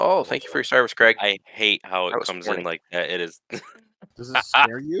Oh, thank you for your service, Craig. I hate how it That was comes corny. in like that. It is Does it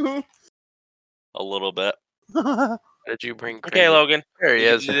scare you? a little bit. Did you bring Okay, Craig? Logan. There he You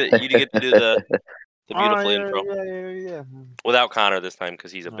is. get to do the beautiful Oh, intro Yeah. without Connor this time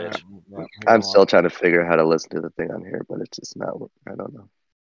because he's a Alright, bitch. yeah, here I'm you still trying to figure out how to listen to the thing on here, but it's just not working. I don't know.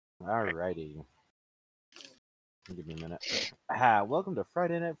 go. Alrighty. Give me a minute. Welcome to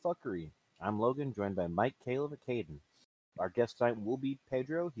Friday Night Fuckery. I'm Logan, joined by Mike, Caleb, and Caden. Our guest tonight will be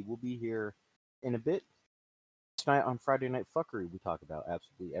Pedro. He will be here in a bit. Tonight on Friday Night Fuckery, we talk about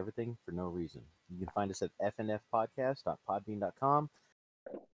absolutely everything for no reason. You can find us at fnfpodcast.podbean.com,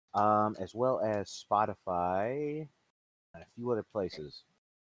 as well as Spotify and a few other places.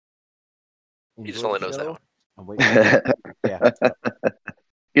 He just Enjoy only the knows that show. one. I'm waiting. Yeah,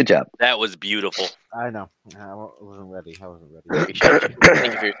 Good job. That was beautiful. I know. I wasn't ready. Appreciate you.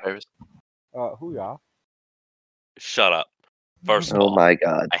 Thank you for your service. Who y'all? Shut up. First of Oh all, my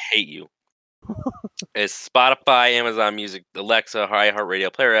God. I hate you. It's Spotify, Amazon Music, Alexa,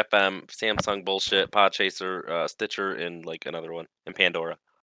 iHeartRadio, Player FM, Samsung bullshit, Podchaser, Stitcher, and like another one, and Pandora.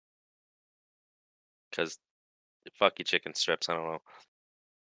 Because fuck you, chicken strips. I don't know.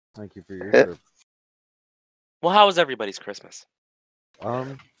 Thank you for your service. Well, how was everybody's Christmas?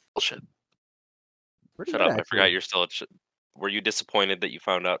 Bullshit. Pretty Shut good, up. I actually. forgot you're still. Were you disappointed that you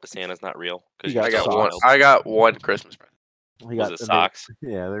found out that Santa's not real? Because You I got got socks. one. I got one Christmas present. We Was got- it socks?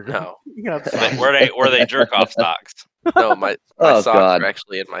 Yeah, they're good. No. You got Like, socks. were they jerk off socks? No, my Oh, socks God. are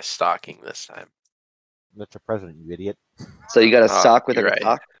actually in my stocking this time. That's your present, you idiot. So you got a Oh, sock within you're a right.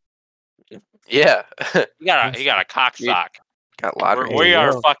 sock? You Yeah. got a cock You- sock. got lottery. There We you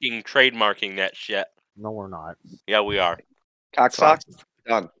are go. fucking trademarking that shit. No, we're not. Yeah, we are. Cock sock?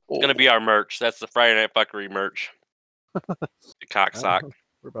 Done. It's gonna be our merch. That's the Friday Night Fuckery merch. The cock sock.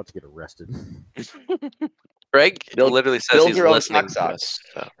 We're about to get arrested. Greg Build- literally says build he's your own listening sock to us.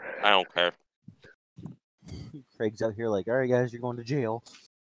 So. I don't care. Craig's out here like, all right, guys, you're going to jail.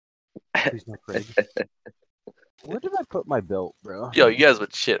 Please no, Craig. Where did I put my belt, bro? Yo, you guys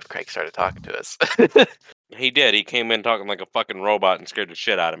would shit if Craig started talking to us. He did. He came in talking like a fucking robot and scared the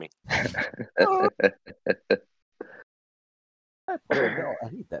shit out of me. I put it in belt. I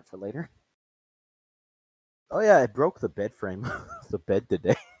need that for later. Oh yeah, I broke the bed frame. The bed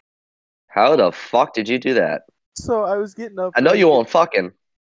today. How the fuck did you do that? So I was getting up. I know you won't fucking.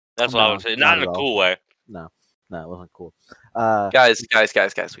 That's what I would say. Not in a at all. cool way. No, it wasn't cool. guys, we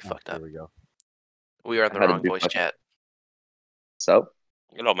fucked There up. we go. We are in the How did wrong we voice fuck- chat. So?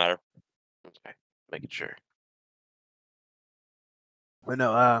 It don't matter. Okay, making sure. But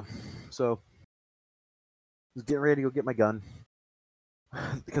no, so I was getting ready to go get my gun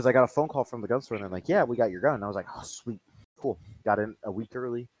because I got a phone call from the gun store and they're like, "Yeah, we got your gun." And I was like, "Oh, sweet, cool." Got in a week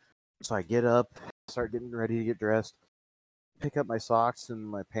early, so I get up, start getting ready to get dressed, pick up my socks and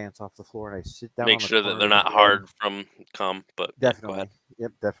my pants off the floor, and I sit down. Make on the sure that corner they're of the not bed. hard from cum, but yeah, go Definitely. ahead.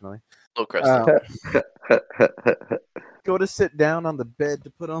 Yep, definitely. Low crusty. Go to sit down on the bed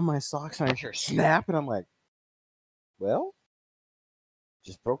to put on my socks, and I hear snap, and I'm like, "Well,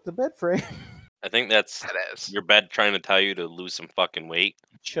 just broke the bed frame." I think that's That is. your bed trying to tell you to lose some fucking weight.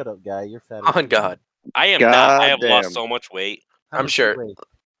 Shut up, guy. You're fat. On God. I am not. I have Goddamn. lost so much weight. How I'm much sure. you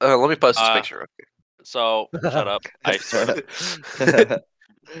weigh? Let me post this Uh, picture real quick. So shut up.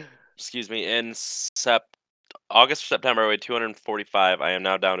 Excuse me. In August or September, I weighed 245. I am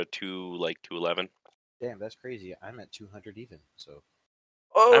now down to 211. Damn, that's crazy. I'm at 200 even. So.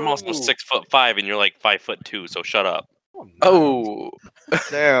 I'm also 6'5", and you're like 5'2". So shut up. Oh. No. Oh.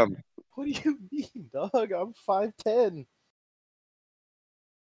 Damn. What do you mean, dog? I'm 5'10".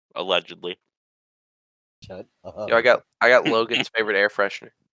 Allegedly. Shut up. Yo, I got Logan's favorite air freshener.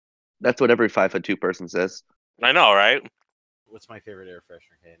 That's what every 5'2" person says. I know, right? What's my favorite air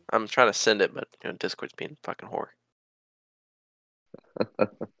freshener, Hayden? I'm trying to send it, but Discord's being a fucking whore.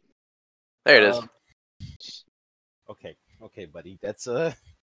 There it is. Okay, buddy. That's it's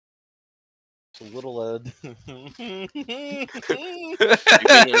a little You're being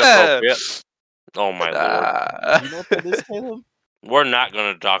inappropriate. Oh my lord. You know what that is, Caleb? We're not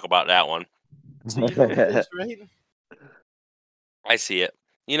going to talk about that one. So you know what it is, right? I see it.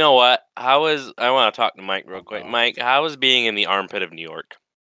 You know what? I want to talk to Mike real quick. Mike, how is being in the armpit of New York?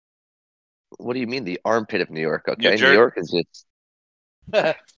 What do you mean the armpit of New York? Okay, Jer- New York is just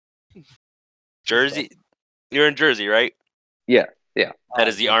Jersey? You're in Jersey, right? Yeah. That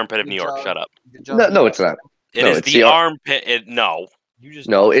is the armpit of New York. Shut up. no, it's not. It No, is it's the the armpit. No. You just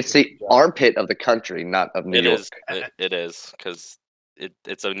No, lost it's your the job. armpit of the country, not of New It York. is. It is because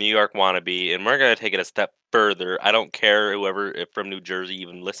it's a New York wannabe, and we're gonna take it a step further. I don't care whoever from New Jersey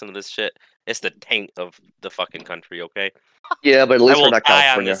even listen to this shit. It's the taint of the fucking country. Okay. Yeah, but at I least we're will not die on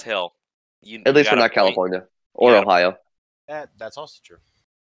California. this hill. You, At you least we're got a not point. California or got a Ohio. That's also true.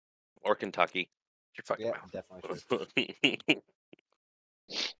 Or Kentucky. Your fucking Yeah, mouth. definitely true.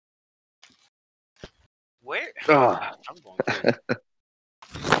 Where? Ugh, I'm going crazy.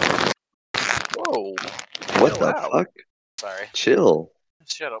 Whoa. what Chill the out. fuck? Sorry. Chill.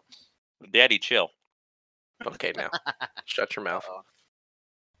 Shut up. Daddy, chill. Okay, now. Shut your mouth. Uh-oh.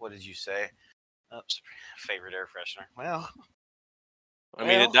 What did you say? Oops. Favorite air freshener. Well, I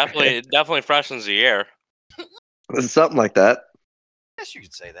mean, it Well. definitely freshens the air. Something like that. I guess you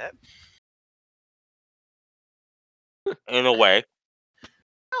could say that. In a way.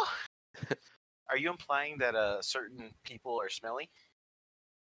 Are you implying that certain people are smelly?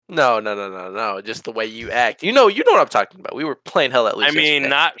 No. Just the way you act. You know what I'm talking about. We were playing Hell at Loose I mean, yesterday.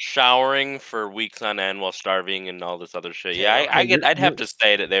 not showering for weeks on end while starving and all this other shit. Yeah, Okay, I'd have to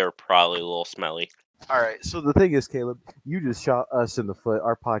say that they were probably a little smelly. All right. So the thing is, Caleb, you just shot us in the foot.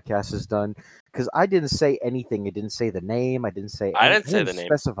 Our podcast is done because I didn't say anything. I didn't say the name. I didn't say. I didn't say the name.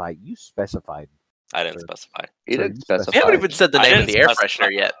 Specify. You specified. I didn't Sure. specify. You Sorry, didn't you specify. We haven't even said the I name of didn't the air specify.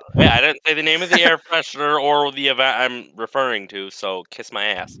 freshener yet. Yeah, I didn't say the name of the air freshener or the event I'm referring to, so kiss my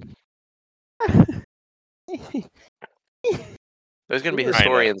ass. There's gonna be I know.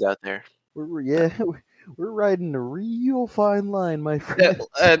 historians out there. We're riding a real fine line, my Yeah, friend.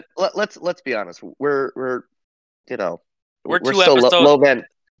 and let's be honest. We're you know We're two still episodes- low man.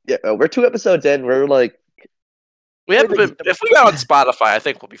 Yeah, we're 2 episodes in. We're like, We haven't been. If we got on Spotify, I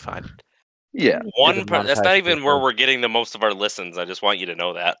think we'll be fine. yeah. That's not even where we're getting the most of our listens. I just want you to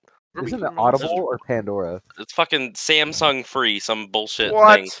know that. Isn't it Audible or Pandora? It's fucking Samsung free, some bullshit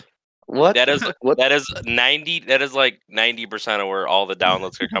What? thing. What? That is what? that is 90% of where all the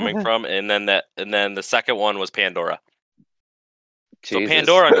downloads are coming from, and then the second one was Pandora. So Jesus.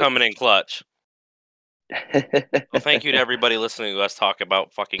 Pandora coming in clutch. Well, thank you to everybody listening to us talk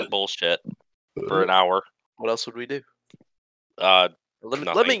about fucking bullshit for an hour. What else would we do? Uh, Let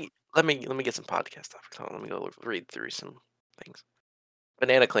Nothing. me get some podcast stuff. Let me go read through some things.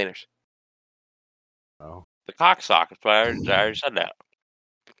 Banana cleaners. Oh, the cocksockets, but I already said that.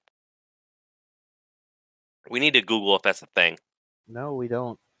 We need to Google if that's a thing. no, we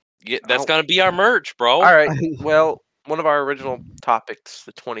don't. That's gonna be our merch, bro. All right. Well, one of our original topics,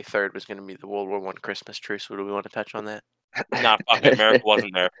 the 23rd, was going to be the World War I Christmas truce. Do we want to touch on that? Nah, fucking America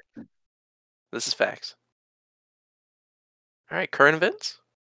wasn't there. This is facts. All right. Current events.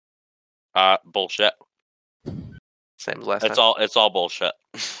 Bullshit. Same as last It's time. all bullshit.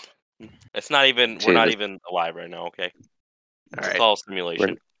 It's not even. We're not Jesus. even alive right now. Okay. All It's right. all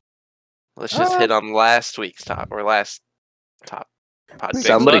simulation. Let's just hit on last week's top podcast.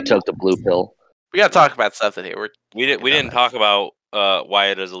 Somebody Bigfoot? took the blue pill. We got to talk about something here. We didn't talk about why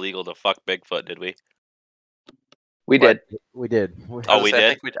it is illegal to fuck Bigfoot, did we? We What? did. We did. Oh, we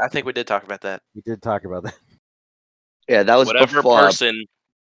did? I think we did talk about that. We did talk about that. Yeah, that was Whatever before. person.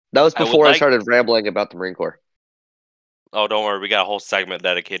 That was I would before I like- started rambling about the Marine Corps. Oh, don't worry. We got a whole segment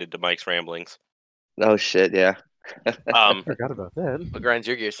dedicated to Mike's ramblings. Oh shit! Yeah. Um, Forgot about that. What grinds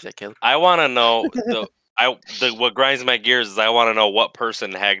your gears today, Caleb? I want to know what grinds my gears is I want to know what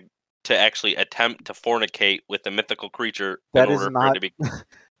person had to actually attempt to fornicate with a mythical creature That in is order for it not- to be.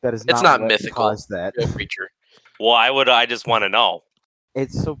 That is It's not not what mythical. caused that. Real creature. Well, I just want to know.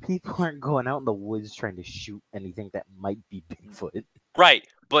 It's so people aren't going out in the woods trying to shoot anything that might be Bigfoot. Right,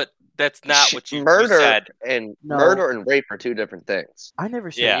 but that's not what you murder said. and No. murder and rape are 2 different things. I never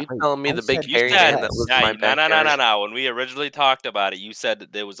said. Yeah. You rape. telling me I the big said You hairy said, man that lives in my backyard? no. When we originally talked about it, you said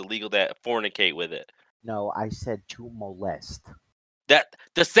that it was illegal to fornicate with it. No, I said to molest. That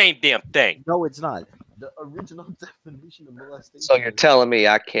the same damn thing. No, it's not. The original definition of molestation. So you're telling me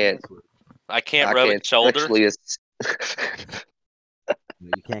I can't? I can't I rub can't its shoulder. sexually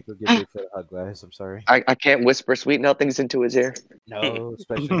You can't go give Bigfoot a hug, guys. I'm sorry. I can't whisper sweet nothings into his ear. No,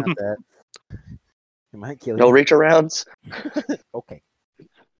 especially not that. It might kill No you. reach arounds. Okay.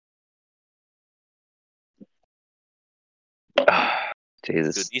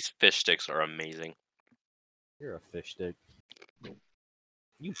 Jesus. Dude, these fish sticks are amazing. You're a fish stick.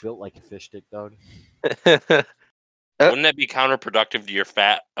 You built like a fish stick, dog. Wouldn't that be counterproductive to your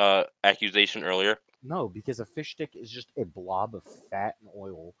fat accusation earlier? No, because a fish stick is just a blob of fat and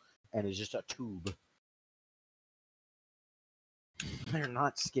oil, and it's just a tube. They're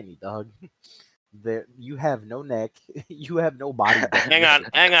not skinny, dog. You have no neck. You have no body. Hang on. No.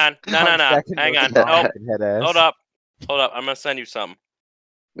 Hang on. No. Hold up. I'm gonna send you something.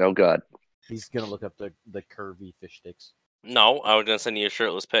 Oh God. He's gonna look up the curvy fish sticks. No, I was gonna send you a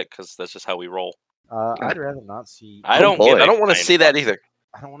shirtless pic because that's just how we roll. I'd rather not see. I Oh, don't boy. get. I don't want to explained. see that either.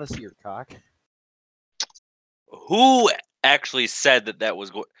 I don't want to see your cock. Who actually said that was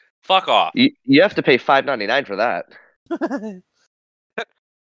going? Fuck off. You have to pay $5.99 for that.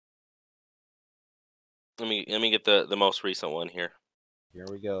 Let me get the most recent one here. Here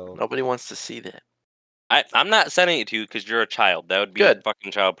we go. Nobody wants to see that. I'm not sending it to you because you're a child. That would be Good.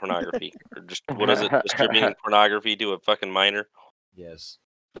 fucking child pornography. Or just what is it? Distributing pornography to a fucking minor. Yes.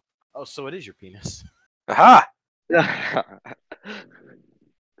 Oh, so it is your penis. Aha! Little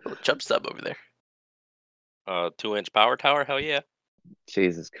chub stub over there. 2-inch power tower. Hell yeah.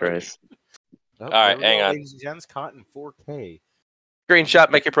 Jesus Christ. Oh, All right, there we hang go, on. ladies and gents, caught in 4K.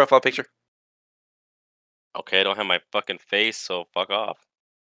 Screenshot, make your profile picture. Okay, I don't have my fucking face, so fuck off.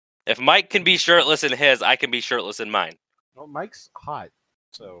 If Mike can be shirtless in his, I can be shirtless in mine. Well, Mike's hot,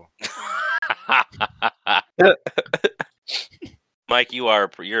 so Mike,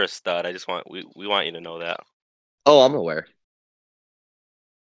 you're a stud. I just want we want you to know that. Oh, I'm aware.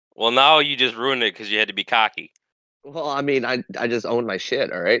 Well, now you just ruined it because you had to be cocky. Well, I mean, I just own my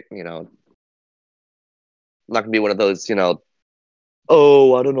shit, all right? You know, I'm not gonna be one of those,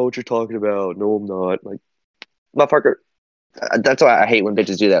 oh, I don't know what you're talking about. No, I'm not. Like, motherfucker. That's why I hate when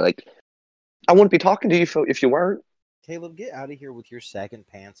bitches do that. Like, I wouldn't be talking to you if you weren't. Caleb, get out of here with your sagging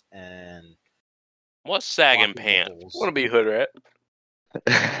pants and What's sagging floppy pants? nipples. Want to be hood rat?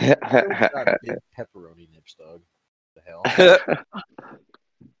 Caleb's got big pepperoni nips, dog. The hell?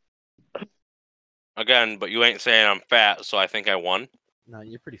 Again, but you ain't saying I'm fat, so I think I won. No,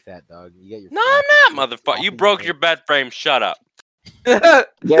 you're pretty fat, dog. You got your. No, floppy- I'm not, motherfucker. You floppy broke your nipples. bed frame. Shut up.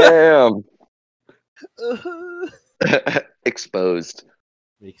 Damn. Exposed.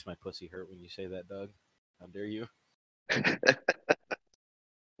 Makes my pussy hurt when you say that, dog. How dare you?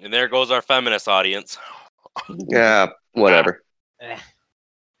 And there goes our feminist audience. Yeah, whatever.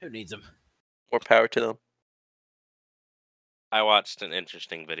 Who needs them? More power to them. I watched an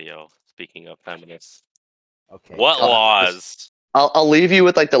interesting video. Speaking of feminists, Okay. what God, laws? I'll leave you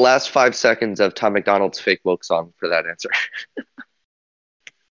with like the last 5 seconds of Tom McDonald's fake woke song for that answer.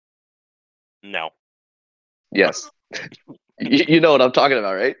 No. Yes. You know what I'm talking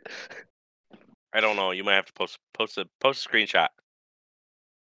about, right? I don't know. You might have to post a screenshot.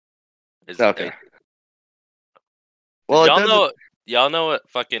 Is Okay. it- Well, y'all know what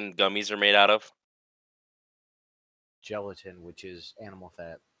fucking gummies are made out of? Gelatin, which is animal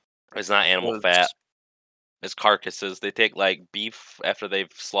fat. It's not animal Well, fat. It's carcasses. They take like beef after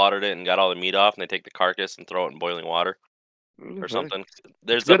they've slaughtered it and got all the meat off, and they take the carcass and throw it in boiling water or something.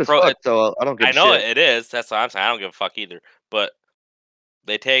 There's Good a as fuck, so I don't give I a know shit. it is. That's what I'm saying. I don't give a fuck either. But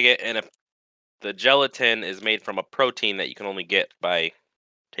they take it, and if the gelatin is made from a protein that you can only get by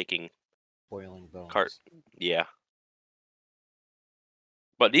taking, Boiling bones. yeah.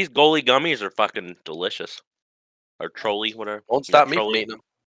 But these goalie gummies are fucking delicious. Or trolley, whatever. Won't stop me from trolley. eating them.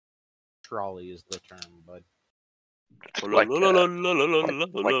 Trolley is the term, bud. Like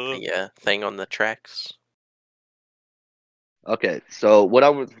the thing on the tracks. Okay, so what I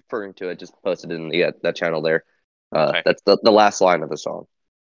was referring to, I just posted in the that channel there. Okay. That's the last line of the song.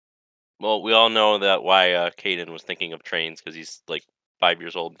 Well, we all know that why Caden was thinking of trains because he's like 5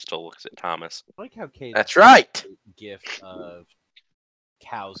 years old and still looks at Thomas. I like how Kate. That's right. GIF of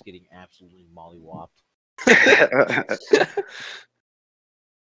cows getting absolutely mollywopped.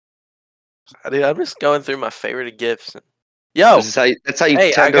 Dude, I'm just going through my favorite gifts. Yo, That's how you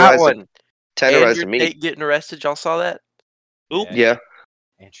hey, I got one. tenderize Andrew the meat. Tate getting arrested. Y'all saw that? Who? Yeah.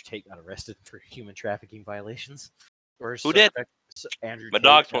 Andrew Tate got arrested for human trafficking violations. Or Who did? Andrew My Tate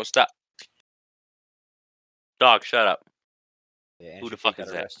dogs got- won't stop. Dog, shut up. Yeah, Who Andrew the Tate fuck got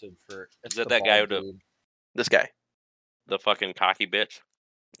is that? arrested for. It's that the that guy bald with the- dude. This guy. The fucking cocky bitch.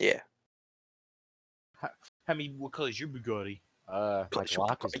 Yeah. I mean, what color is your Bugatti? My Color's your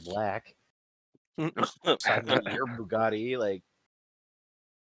block is Bugatti. black. So I mean, your Bugatti, like.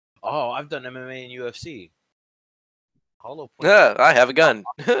 Oh, I've done MMA and UFC. Hollow point. I have a gun.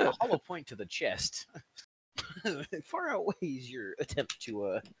 A hollow point to the chest far outweighs your attempt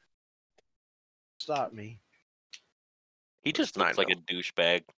to stop me. He just That's looks like a mine,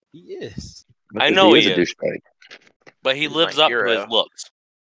 douchebag. He is. I Because know he is he a is. douchebag. But he He's lives my up to his hero. looks.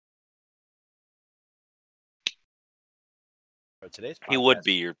 For today's He would podcast,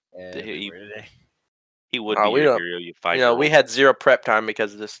 be your everywhere today. he would Oh, be we your don't- hero, you You 5-year-old. know, we had zero prep time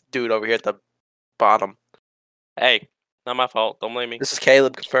because of this dude over here at the bottom. Hey, not my fault. Don't blame me. This is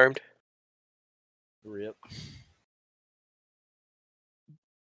Caleb confirmed. Rip.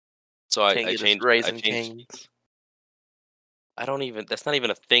 So I Can't get us changed. Raising Cane's. I don't even. That's not even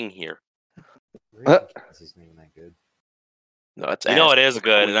a thing here. Raisin Cane's isn't even that good. No, it's You know ass. it is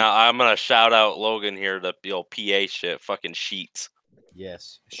good. And I'm gonna shout out Logan here. The old PA shit, fucking Sheets.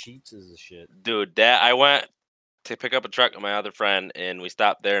 Yes, Sheets is the shit. Dude, that I went to pick up a truck with my other friend, and we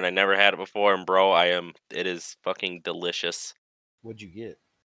stopped there, and I never had it before. And bro, it is fucking delicious. What'd you get?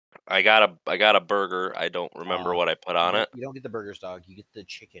 I got a burger. I don't remember Aw, what I put on it. You don't get the burgers, dog. You get the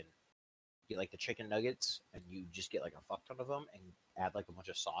chicken. You get like the chicken nuggets, and you just get like a fuck ton of them, and add like a bunch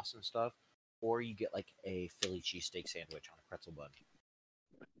of sauce and stuff. Or you get like a Philly cheesesteak sandwich on a pretzel bun.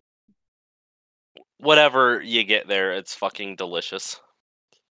 Whatever you get there, it's fucking delicious.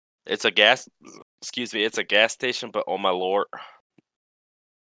 It's a gas station, but oh my lord,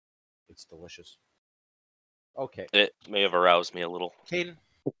 It's delicious. Okay, it may have aroused me a little. Caden,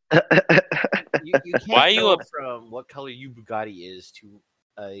 you can't Why are you go a- from what color you Bugatti is to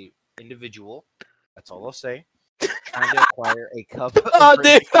a individual. That's all I'll say. Trying to acquire a cup. of Oh,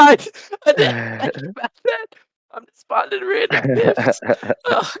 drink- dude, I didn't think about that. I'm just spotting random gifts.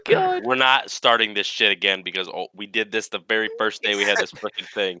 Oh god. We're not starting this shit again because we did this the very first day we had this freaking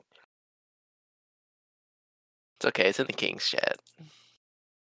thing. It's okay. It's in the King's chat.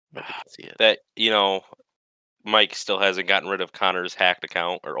 Nobody can see it. That Mike still hasn't gotten rid of Connor's hacked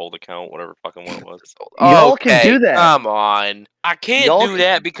account or old account, whatever fucking one it was. Y'all can do that. Come on. I can't Y'all do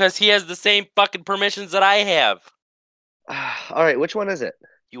that because he has the same fucking permissions that I have. All right, which one is it?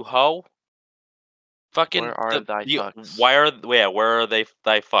 You hoe. Fucking. Where are thy fucks? Where are they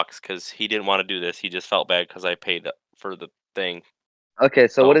thy fucks? Because he didn't want to do this. He just felt bad because I paid for the thing. Okay,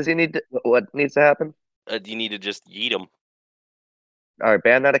 so what Oh. does he need? What needs to happen? You need to just yeet him. All right,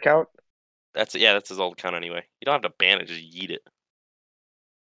 ban that account. That's his old account anyway. You don't have to ban it, just yeet it.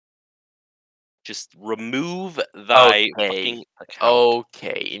 Just remove thy Okay. fucking account.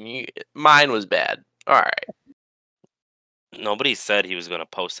 Okay, and mine was bad. All right. Nobody said he was going to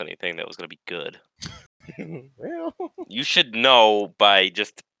post anything that was going to be good. Well, You should know by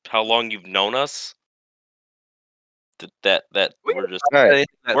just how long you've known us that we're just All right, Anything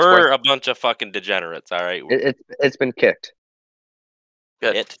that's we're worth a bunch of fucking degenerates. All right, it's been kicked.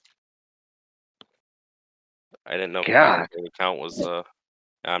 good. it. I didn't know God. the account was.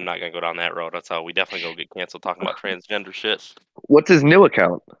 I'm not gonna go down that road. That's how we definitely go get canceled talking about transgender shit. What's his new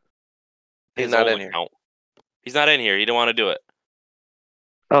account? He's His not old in here. account. He's not in here. He didn't want to do it.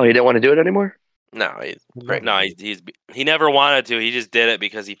 Oh, he didn't want to do it anymore. No, he's great. No, he never wanted to. He just did it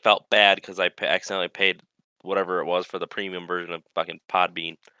because he felt bad because I accidentally paid whatever it was for the premium version of fucking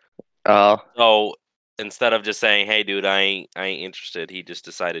Podbean. Oh, So instead of just saying, "Hey, dude, I ain't interested," he just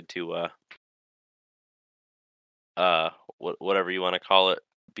decided to whatever you want to call it,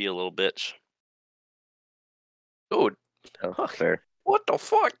 be a little bitch. Dude, oh, fair. what the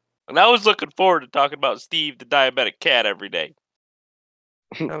fuck? And I was looking forward to talking about Steve, the diabetic cat, every day.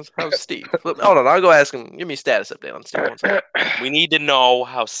 How's Steve? Hold on, I'll go ask him. Give me a status update on Steve. One second. We need to know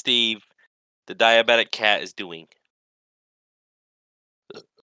how Steve, the diabetic cat, is doing.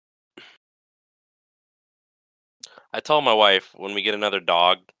 I told my wife when we get another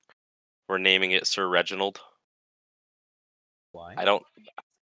dog, we're naming it Sir Reginald. why? I don't.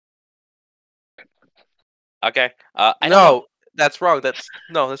 Okay. I don't know. No, that's wrong.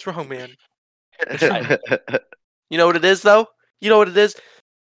 That's wrong, man. You know what it is, though? You know what it is?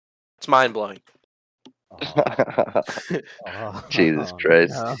 It's mind blowing. Oh, Jesus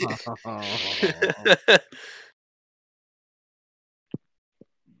Christ. no.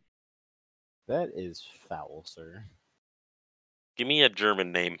 That is foul, sir. Give me a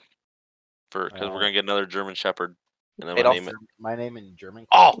German name because we're gonna get another German Shepherd, and I'm Adolf. gonna name it. My name in German.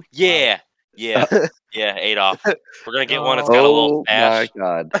 Oh yeah, Adolf. We're gonna get one that's got a little Oh my stash.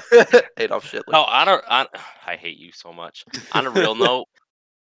 God. Adolf Shitler. No, I hate you so much. On a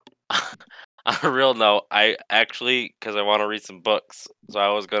real note, I actually, because I want to read some books, so I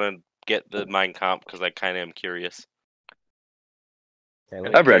was gonna get the Mein Kampf because I kind of am curious. Okay,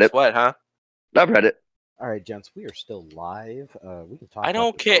 I've read it. What, huh? I've read it. all right, gents, we are still live. We can talk. I about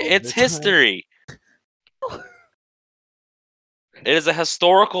don't this care. all It's the time. history. It is a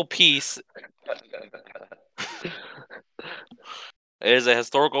historical piece. It is a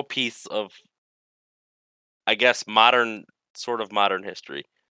historical piece of, I guess, sort of modern history.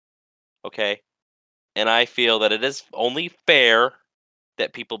 Okay? And I feel that it is only fair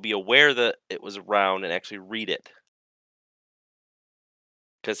that people be aware that it was around and actually read it.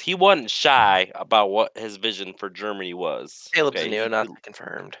 Because he wasn't shy about what his vision for Germany was. Caleb's okay? a neo-Nazi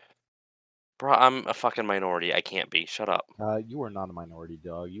confirmed. Bro, I'm a fucking minority. I can't be. Shut up. You are not a minority,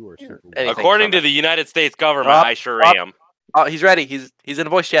 dog. You are super. Anything white. According from to it. the United States government, Stop, I sure stop. am. Oh, he's ready. He's in a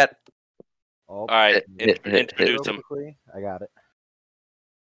voice chat. Oh, All right, Hit. introduce real him. quickly, I got it.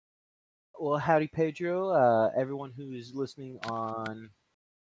 Well, howdy, Pedro. Everyone who's listening on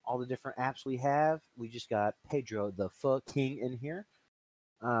all the different apps we have, we just got Pedro the fuck king in here.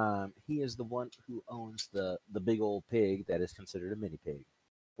 He is the one who owns the big old pig that is considered a mini pig.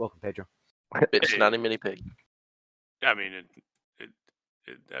 Welcome, Pedro. It's not a mini pig. I mean,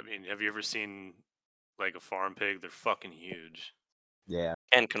 I mean, have you ever seen like a farm pig? They're fucking huge. Yeah,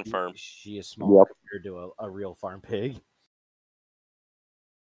 Can confirm. she is small Yep. compared to a real farm pig.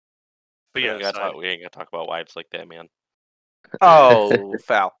 But yeah, we ain't gotta talk about wives like that, man. Oh,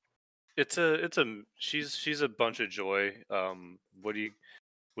 foul. she's a bunch of joy. What do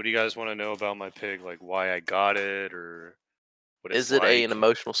you guys want to know about my pig? Like why I got it, or what it's Is it like? an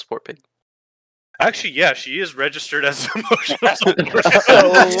emotional support pig? Actually, yeah, she is registered as an emotional support.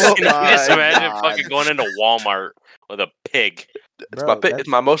 Oh Can you just my imagine God. fucking going into Walmart with a pig? It's my pig. It's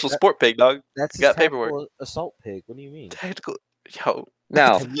my emotional support pig, dog. That's Got his paperwork. tactical assault pig. What do you mean? Tactical. Yo,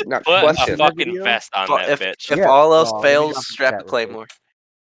 Now, Have you- now Put question. a fucking video? vest on Well, that bitch. if Yeah, all else let me fails, jump in strap chat the real quick. claymore.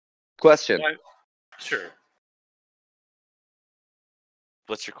 Question. Sure.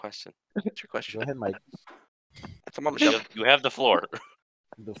 What's your question? What's your question? Go ahead, Mike. That's a mama You show. you have the floor.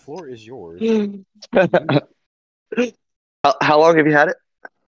 The floor is yours. How long have you had it?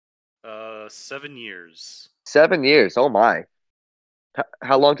 7 years, 7 years. Oh my.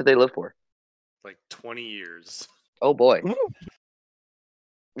 How long did they live for? like 20 years. Oh boy.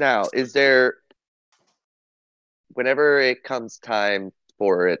 Now, is there, whenever it comes time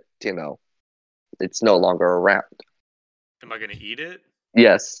for it, it's no longer around? Am I gonna eat it?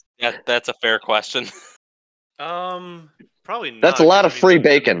 Yes. That's a fair question. Probably not. That's a lot of 'cause, I mean, free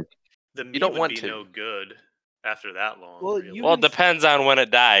the- bacon. The meat don't would want be to. no good after that long. Well, really. you- Well, it depends on when it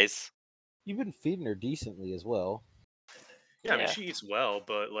dies. You've been feeding her decently as well. Yeah, I mean, Yeah. she eats well,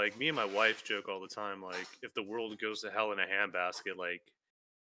 but like me and my wife joke all the time, like if the world goes to hell in a handbasket, like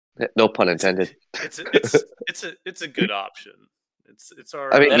No pun intended. it's a good option. It's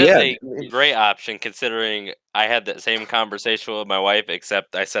our. I mean, That yeah. is a great option considering I had that same conversation with my wife,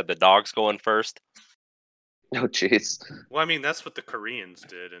 except I said the dog's going first. Oh jeez. Well, I mean, that's what the Koreans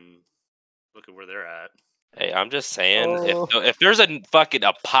did, and look at where they're at. Hey, I'm just saying, Oh. if there's a fucking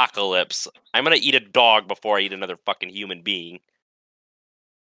apocalypse, I'm gonna eat a dog before I eat another fucking human being.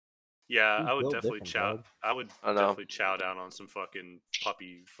 Yeah, He's I would built definitely different, dog. I would I know. definitely chow down on some fucking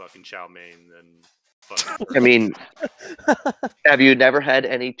puppy fucking chow mein and fucking. I mean, have you never had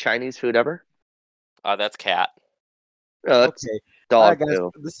any Chinese food ever? That's cat. No, that's Okay, all right, dog guys.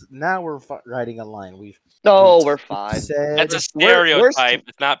 too. Now we're riding a line. No, we've we're fine. said That's a we're- stereotype.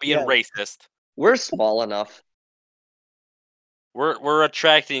 It's not being yeah. racist. We're small enough. We're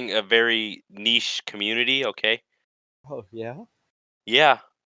attracting a very niche community. Okay. Oh yeah. Yeah.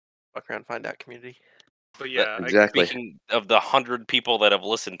 Fuck around, find out, community. But yeah, Exactly. Speaking of the 100 people that have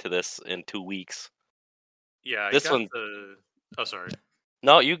listened to this in 2 weeks. I This got one- the. Oh, sorry.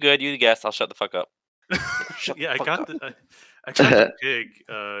 No, you good. You guess. I'll shut the fuck up. Shut Yeah, the I fuck got up. I got the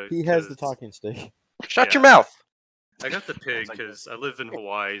pig. He has the 'cause- talking stick. Shut Yeah. your mouth. I got the pig like because I live in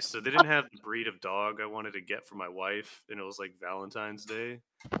Hawaii, so they didn't have the breed of dog I wanted to get for my wife, and it was like Valentine's Day.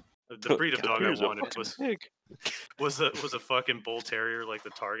 The breed of dog I Here's a wanted fucking was pig. a fucking bull terrier, like the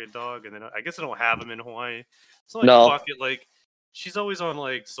Target dog, and then I guess I don't have them in Hawaii. So like, No. fuck it, like she's always on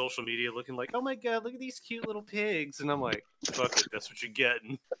like social media looking like, oh my god, look at these cute little pigs, and I'm like, fuck it, that's what you're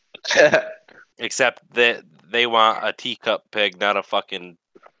getting. Except that they want a teacup pig, not a fucking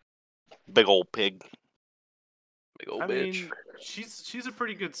big old pig. Big old I bitch. mean, she's a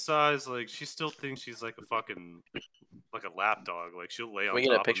pretty good size. Like she still thinks she's like a fucking like a lap dog. Like she'll lay on we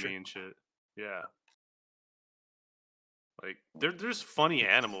get a top of picture? me and shit. Yeah. Like there's funny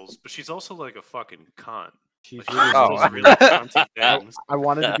animals, but she's also like a fucking cunt. She's Like, really she Oh. does really cunty things. I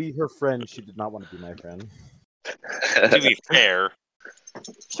wanted to be her friend. She did not want to be my friend. To be fair,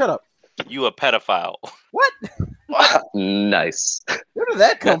 Shut up. you a pedophile. What? Nice. Where did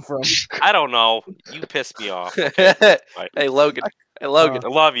that come from? I don't know. You piss me off. Hey Logan. Hey Logan. I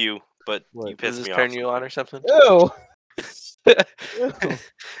love you, but What? you Does piss this me turn off. you on or something? Ew. Ew.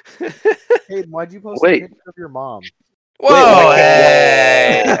 Hayden, why'd you post Wait. a picture of your mom? Whoa! wait,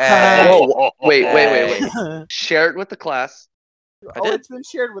 Hey, hey. Whoa, wait. oh, Share it with the class. did. it's been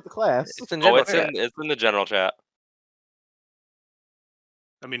shared with the class. It's in Oh, general it's chat. in the general chat.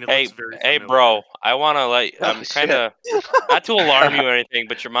 I mean, it Hey, looks very hey, familiar. bro. I want to Oh, I'm kind of not to alarm you or anything,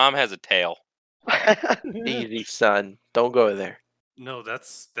 but your mom has a tail. Easy, son. Don't go there. No,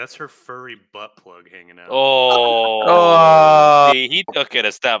 that's her furry butt plug hanging out. Oh, Oh. see, he took it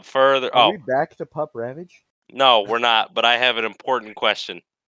a step further. Are Oh, we back to Pup Ravage? no, we're not. But I have an important question,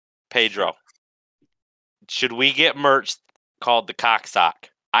 Pedro. Should we get merch called the cock sock?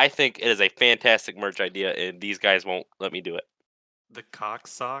 I think it is a fantastic merch idea, and these guys won't let me do it. The cock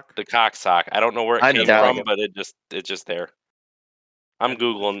sock. The cock sock. I don't know where it I'm came down. from, but it's just there. I'm And-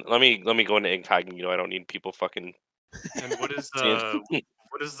 googling. Let me go into incognito. I don't need people fucking. And what is seeing-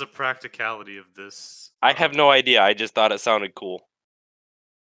 what is the practicality of this? I have no idea. I just thought it sounded cool.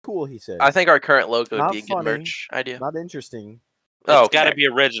 Cool, he says. I think our current logo would Not be a good funny. merch idea. Not interesting. Oh, It's got to okay. be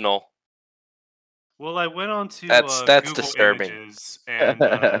original. Well, I went on to That's Google disturbing. Images,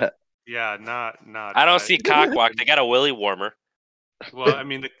 and yeah, not. I don't see Cockwalk. They got a willy warmer. Well, I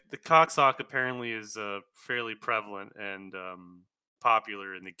mean, the cocksock apparently is fairly prevalent and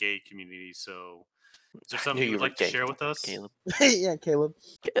popular in the gay community. So, is there I something knew you you would were like to gay, share with us? Caleb. Yeah, Caleb.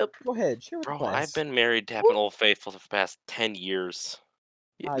 Caleb. Go ahead. Share with Bro, the class. I've been married to Having Old Faithful for the past 10 years.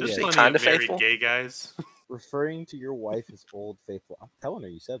 Ah, There's yes. plenty Kind of of married faithful. gay guys. Referring to your wife as old faithful. I'm telling her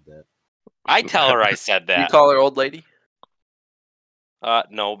you said that. I tell her I said You that. call her old lady?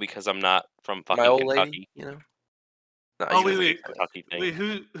 No, because I'm not from fucking My old Kentucky. lady, you know? No, Oh, you wait, guys- wait. Kentucky thing. Wait,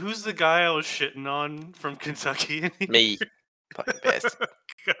 who's the guy I was shitting on from Kentucky? Me. Fucking bastard.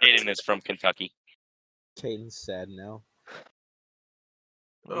 God. Aiden is from Kentucky. Caden's sad now.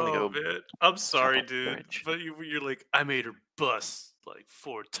 I'm gonna Oh go man, I'm sorry, up dude. French. But you're like, I made her bust like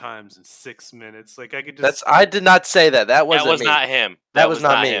 4 times in 6 minutes. Like I could just. That's. I did not say that. That That wasn't was me. not him. That was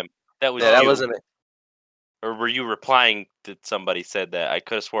not me. him. That was Yeah, that you. wasn't me. Or were you replying that somebody said that? I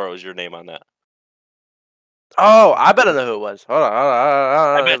could have swore it was your name on that. Oh, I better know who it was. Hold on.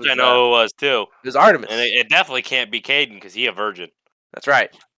 I It bet was, I know who it was too. It was Artemis. And it definitely can't be Caden because he a virgin. That's right.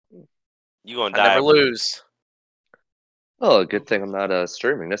 You gonna I die. never lose. Oh, good thing I'm not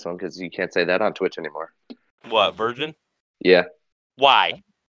streaming this one because you can't say that on Twitch anymore. What, virgin? Yeah, Why?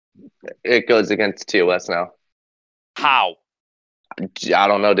 it goes against TOS now. How? I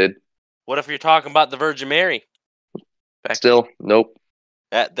don't know, dude. What if you're talking about the Virgin Mary? Still, nope.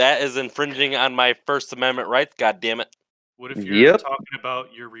 That is infringing on my First Amendment rights. God damn it! What if you're Yep. talking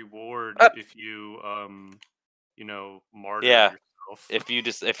about your reward Uh. if you martyr Yeah. yourself?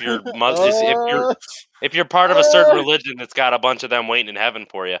 If you're part of a certain religion that's got a bunch of them waiting in heaven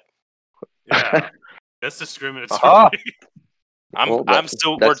for you, Yeah, that's discriminatory. Uh-huh. Well, we're that's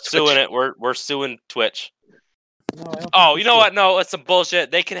suing Twitch. it. We're suing Twitch. No, I don't Oh, think you know so. what? No, it's some bullshit.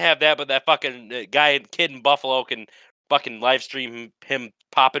 They can have that, but that fucking kid in Buffalo can fucking live stream him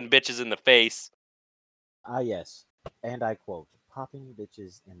popping bitches in the face. Ah, yes. And I quote, popping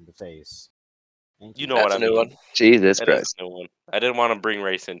bitches in the face. Thank You know That's what I a new mean. one. Jesus That is Christ. a new one. I didn't want to bring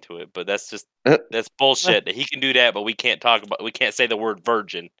race into it, but that's just that's bullshit. He can do that, but we can't say the word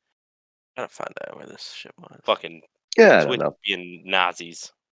virgin. I gotta find out where this shit was. Fucking Yeah, I don't Twitch know. being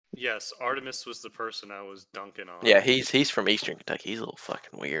Nazis. Yes, Artemis was the person I was dunking on. Yeah, he's from Eastern Kentucky. He's a little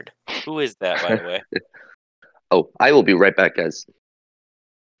fucking weird. Who is that, by the way? Oh, I will be right back, guys.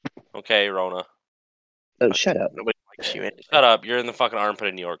 Okay, Rona. Oh, shut up. Nobody likes you. Anyway. Shut up. You're in the fucking armpit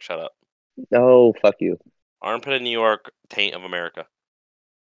of New York. Shut up. No, fuck you. Armpit of New York, taint of America.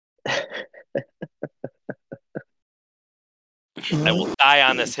 I will die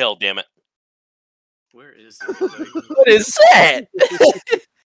on this hill, damn it. Where is it? Like, What is that?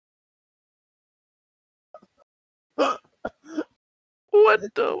 What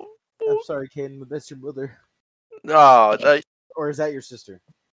the? I'm sorry, Caden, but that's your mother. No, Or is that your sister?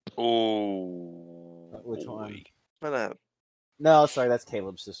 Ooh. Which one? No, sorry, that's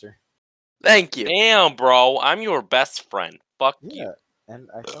Caleb's sister. Thank you. Damn, bro. I'm your best friend. Fuck you. Yeah, and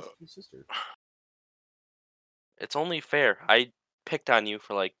I thought your sister. It's only fair. I picked on you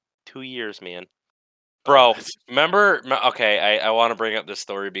for like 2 years, man. Bro, remember? Okay, I want to bring up this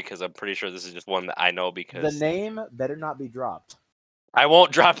story because I'm pretty sure this is just one that I know because The name better not be dropped. I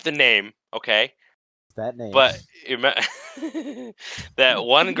won't drop the name, okay? That name. But that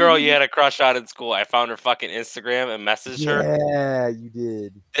one girl you had a crush on in school, I found her fucking Instagram and messaged her. Yeah, you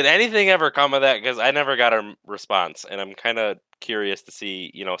did. Did anything ever come of that? Because I never got a response, and I'm kind of curious to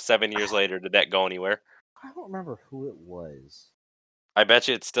see, 7 years later, did that go anywhere? I don't remember who it was. I bet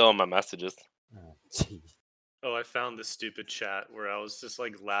you it's still in my messages. Oh, gee. oh, I found this stupid chat where I was just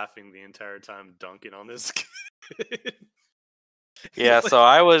like laughing the entire time dunking on this kid. Yeah, Like, so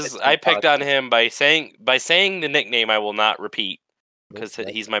I It's picked on impossible. him by saying the nickname I will not repeat because Nope,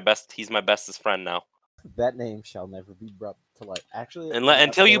 he's my bestest friend now. that name shall never be brought to light. Actually,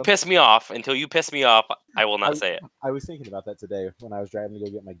 Until you Caleb, piss me off, I will not say it. I was thinking about that today when I was driving to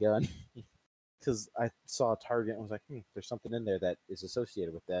go get my gun. Because I saw a target and was like, there's something in there that is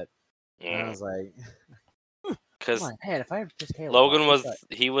associated with that. And I was like, Because come on, man, if I ever piss Caleb Logan off,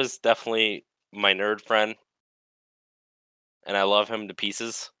 he was definitely my nerd friend, and I love him to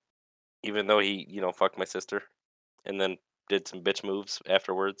pieces, even though he fucked my sister, and then did some bitch moves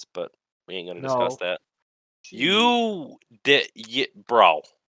afterwards. But we ain't gonna discuss No. that. You did, bro.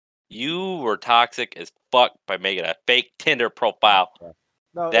 You were toxic as fuck by making a fake Tinder profile. Yeah.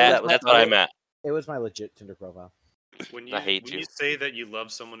 No, That's it what I meant. was my legit Tinder profile. When I hate when you. you say that you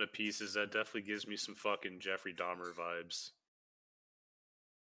love someone to pieces, that definitely gives me some fucking Jeffrey Dahmer vibes.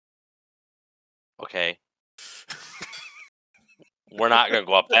 Okay, we're not gonna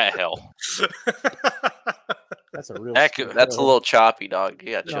go up that hill. That's a real. Heck, steep That's a hill. little choppy, dog.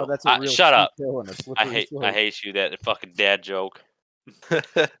 You got No, chill. that's a real. Shut steep up. hill and a I slippery slope. hate you. That fucking dad joke.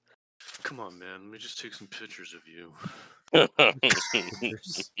 Come on, man. Let me just take some pictures of you.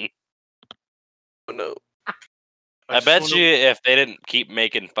 Oh, no. I just bet wanna- you if they didn't keep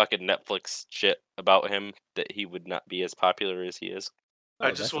making fucking Netflix shit about him, that he would not be as popular as he is. I Oh,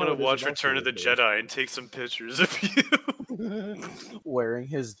 just that's want to how it is watch in all Return of the careers. Jedi and take some pictures of you. Wearing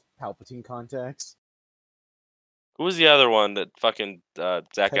his Palpatine contacts. Who was the other one that fucking Zac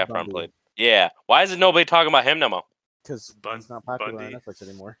Ted Efron Bundy. played? Yeah. Why isn't nobody talking about him no more? Because Bun- he's not popular Bundy. on Netflix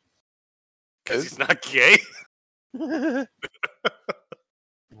anymore. Because he's not gay. All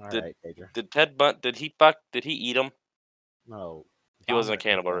Did- right, Pedro. Did Ted Bunt? Did he eat him? No. He wasn't a Dahmer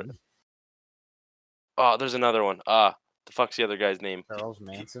cannibal, did. right? Oh, there's another one. The fuck's the other guy's name? Charles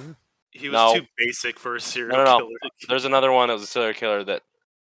Manson. He was No. too basic for a serial No. killer. There's another one that was a serial killer that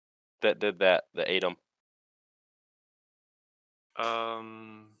did that ate him.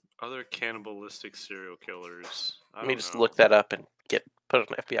 Other cannibalistic serial killers. Let me just look that up and put it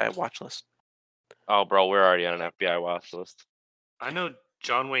on FBI watch list. Oh, bro, we're already on an FBI watch list. I know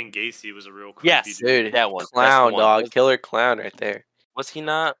John Wayne Gacy was a real creepy Yes, dude. Dude, that one. That's the clown, one. dog. Killer clown right there. Was he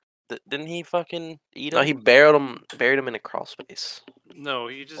not? Didn't he fucking eat him? No, he buried him in a crawl space. No,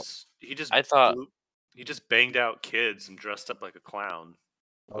 he just I thought he just banged out kids and dressed up like a clown.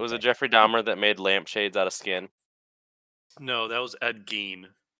 it was a Okay. Jeffrey Dahmer that made lampshades out of skin. No, that was Ed Gein.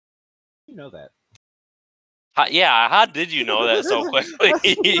 You know that. How did you know that so quickly? How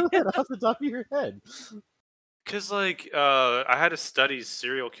do you know that off the top of your head? Cause I had to study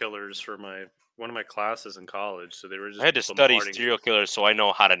serial killers for one of my classes in college, so they were just I had to study bombarding- serial killers so I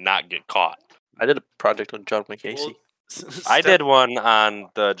know how to not get caught. I did a project on John Wayne Gacy. Well, I step- did one on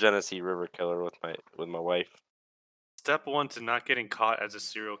the Genesee River Killer with my wife. Step one to not getting caught as a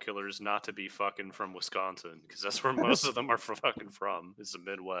serial killer is not to be fucking from Wisconsin, because that's where most of them are fucking from. Is the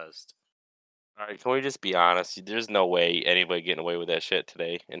Midwest. All right, can we just be honest? There's no way anybody getting away with that shit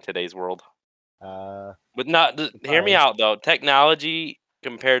today in today's world. But not hear me Surprised. out though. Technology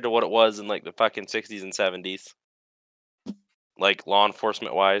compared to what it was in like the fucking 60s and 70s, like law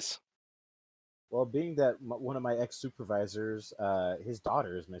enforcement wise. Well, being that one of my ex supervisors, his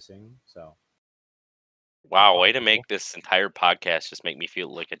daughter is missing, so Wow, way to make this entire podcast just make me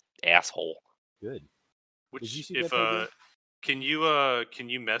feel like an asshole. good. Which you see if that, Pedro? can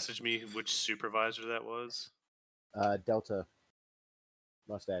you message me which supervisor that was? Delta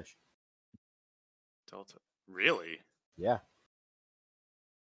mustache. Delta. Really? Yeah,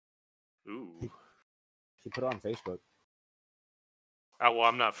 Ooh. she put it on Facebook. Oh, well,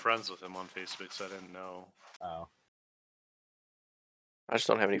 I'm not friends with him on Facebook, so I didn't know. Oh, I just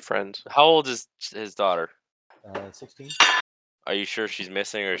don't have any friends. How old is his daughter? 16. Are you sure she's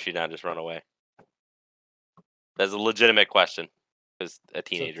missing or is she not just run away? That's a legitimate question. As a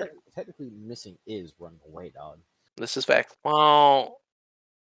teenager. So technically, missing is running away, dog. This is fact. Well,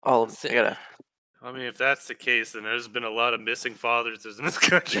 All of I gotta. I mean, if that's the case, then there's been a lot of missing fathers in this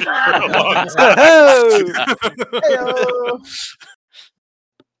country for a long time. Heyo!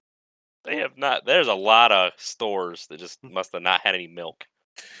 they have not. There's a lot of stores that just must have not had any milk.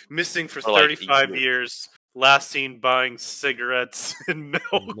 Missing for For like a 35 year. years. Last seen buying cigarettes and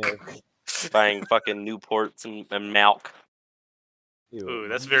milk. Milk. Buying fucking Newports and milk. Ew, Ooh,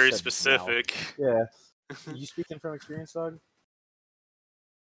 that's you very said milk. specific. Yeah. You speaking from experience, dog?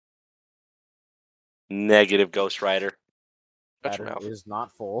 Negative Ghost Rider. Shut your Pattern mouth. is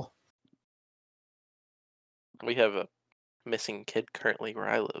not full. We have a missing kid currently where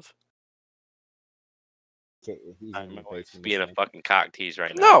I live. Okay, he's My in the wife's basement. being a isn't he? fucking cock tease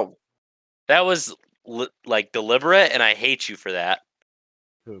right now. No, That was like deliberate, and I hate you for that.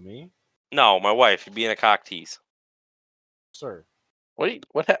 Who, me? No, my wife, you're being a cock tease. Sir.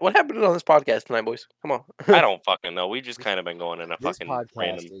 what happened on this podcast tonight, boys? Come on. I don't fucking know. We've just kind of been going in a This fucking podcast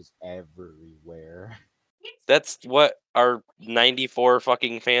random. is everywhere. That's what our 94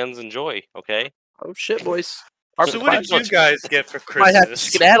 fucking fans enjoy. Okay. Oh shit, boys. So what did you guys get for Might have to Christmas?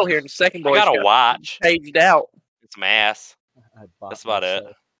 skedaddle here in a second, I boys. got a watch. Paged out. Get some ass. I bought That's about it.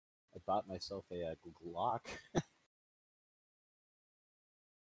 myself, I bought myself a Google Lock.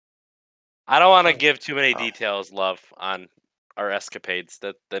 I don't want to give too many details, love, on our escapades.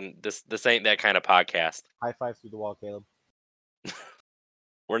 Then this ain't that kind of podcast. High five through the wall, Caleb.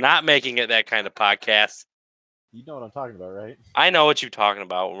 We're not making it that kind of podcast. You know what I'm talking about, right? I know what you're talking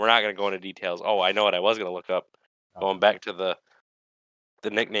about. We're not going to go into details. Oh, I know what I was going to look up. Going back to the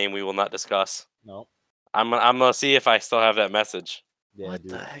nickname we will not discuss. No. I'm gonna see if I still have that message. Yeah, What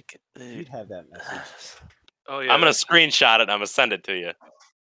dude. the heck, You'd dude? have that message. Oh yeah, I'm gonna screenshot it and I'm gonna send it to you.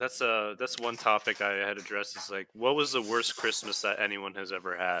 that's one topic I had addressed. Is like, what was the worst Christmas that anyone has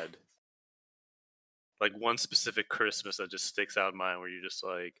ever had? Like one specific Christmas that just sticks out in mind, where you're just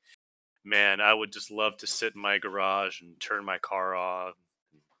like, man, I would just love to sit in my garage and turn my car off,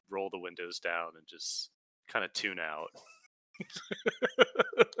 roll the windows down, and just kind of tune out.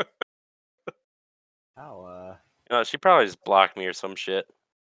 How, She probably just blocked me or some shit.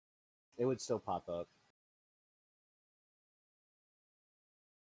 it would still pop up.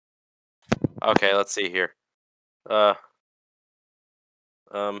 Okay, let's see here. Bunch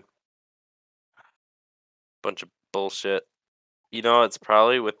of bullshit. It's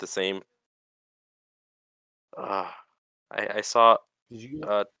probably with the same. I saw. Did you get,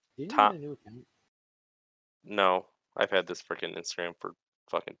 did you Tom. get a new account? No, I've had this freaking Instagram for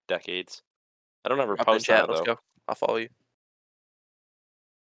fucking decades. I don't ever Drop it in post on chat. it Let's though. go. I'll follow you.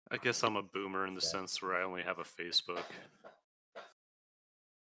 I guess I'm a boomer in the Yeah. sense where I only have a Facebook.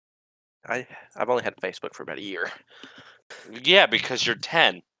 I've only had Facebook for about a year. Yeah, because you're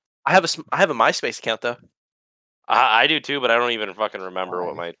 10. I have a MySpace account though. I do too, but I don't even fucking remember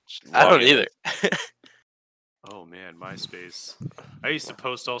what my. I don't login either. is. Oh man, MySpace. I used to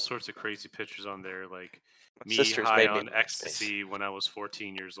post all sorts of crazy pictures on there, like My me sister's high made me on MySpace. ecstasy when I was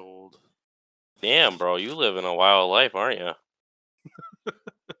 14 years old. Damn, bro, you live in a wild life, aren't you?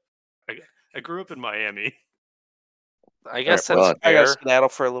 I grew up in Miami. I guess Oh, that's God. I gotta fair. skedaddle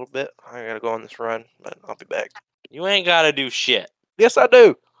for a little bit. I gotta go on this run, but I'll be back. You ain't gotta do shit. Yes, I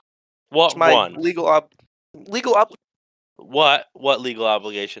do. What It's my one? legal ob. What legal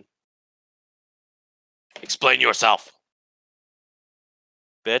obligation? Explain yourself,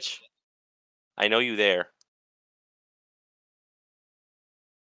 bitch. I know you there.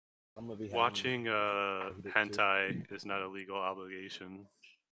 I'm gonna be having Watching read it too. hentai is not a legal obligation.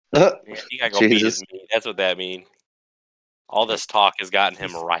 Yeah, he gotta go beat his Jesus. meat. That's what that means. All this talk has gotten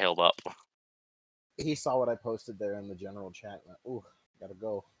him riled up. He saw what I posted there in the general chat. And went, ooh, gotta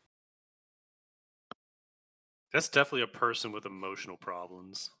go. That's definitely a person with emotional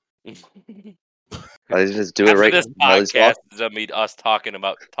problems. I just do it After right this while he's podcast talking. is gonna be us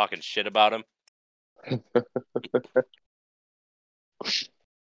talking shit about him.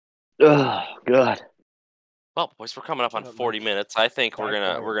 Oh God. Well, boys, we're coming up on Shut up, 40 Mike. minutes. I think we're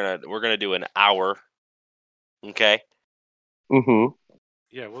gonna do an hour. Okay. Mm-hmm.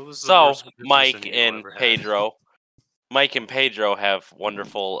 Yeah, what was the So worst Christmas Mike anyone and ever had? Pedro have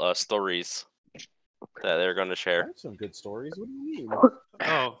wonderful stories that they're going to I share. have some good stories. What do you mean?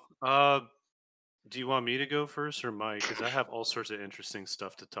 Oh, do you want me to go first or Mike? Because I have all sorts of interesting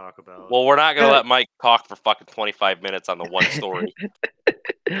stuff to talk about. Well, we're not going to Yeah. let Mike talk for fucking 25 minutes on the one story.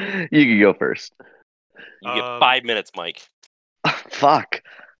 You can go first. You get 5 minutes, Mike. Fuck.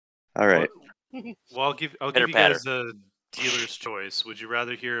 All right. Well, I'll give Pitter you patter. guys a dealer's choice. Would you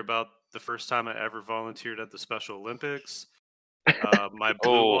rather hear about the first time I ever volunteered at the Special Olympics? My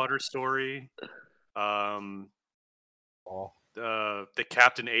Blue Oh. Water story. Oh, The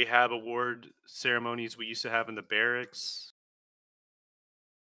Captain Ahab Award ceremonies we used to have in the barracks.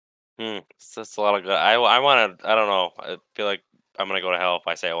 It's just a lot of good. I want to. I don't know. I feel like I'm gonna go to hell if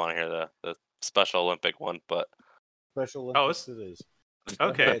I say I want to hear the Special Olympic one. But Special Oh, Olympics it is. Go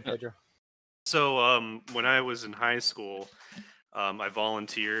Okay. ahead, Pedro. So, when I was in high school, I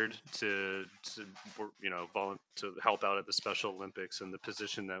volunteered to help out at the Special Olympics, and the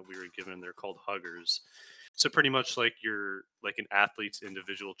position that we were given, they're called huggers. So pretty much like you're like an athlete's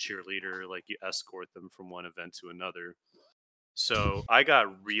individual cheerleader, like you escort them from one event to another. So I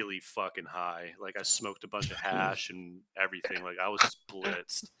got really fucking high. Like I smoked a bunch of hash and everything. Like I was just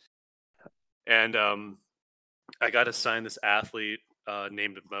blitzed. And I got assigned this athlete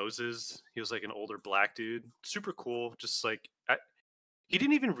named Moses. He was like an older black dude, super cool. Just like he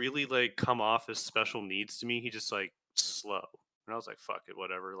didn't even really like come off as special needs to me. He just like slow, and I was like, "Fuck it,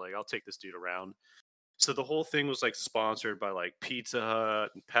 whatever." Like I'll take this dude around. So the whole thing was like sponsored by like Pizza Hut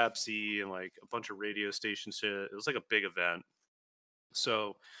and Pepsi and like a bunch of radio station shit. It was like a big event.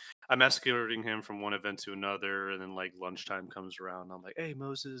 So I'm escorting him from one event to another, and then like lunchtime comes around. And I'm like, "Hey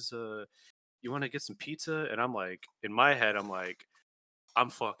Moses, you want to get some pizza?" And I'm like, in my head, I'm like, I'm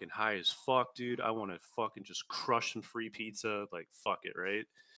fucking high as fuck, dude. I want to fucking just crush some free pizza. Like, fuck it, right?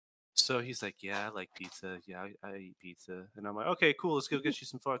 So he's like, yeah, I like pizza. Yeah, I eat pizza. And I'm like, okay, cool. Let's go get you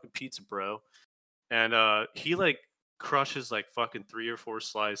some fucking pizza, bro. And he like crushes like fucking 3 or 4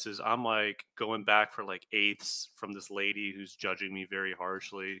 slices. I'm like going back for like eighths from this lady who's judging me very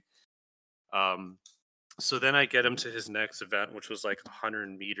harshly. So then I get him to his next event, which was like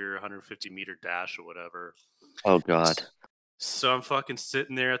 150 meter dash or whatever. Oh God. So I'm fucking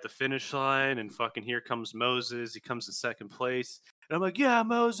sitting there at the finish line, and fucking here comes Moses. He comes in second place. And I'm like, yeah,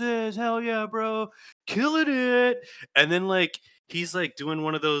 Moses, hell yeah, bro. Killing it. And then like he's like doing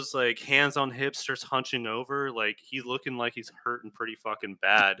one of those like hands on hips, starts hunching over. Like he's looking like he's hurting pretty fucking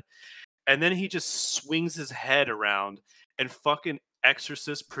bad. And then he just swings his head around and fucking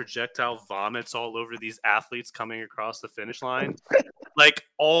exorcist projectile vomits all over these athletes coming across the finish line. Like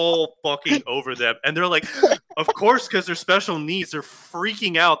all fucking over them. And they're like, of course, because they're special needs, they're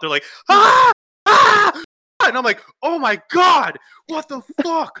freaking out. They're like, ah! Ah! And I'm like, oh my God, what the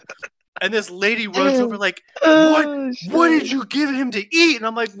fuck? And this lady runs over like, what did you give him to eat? And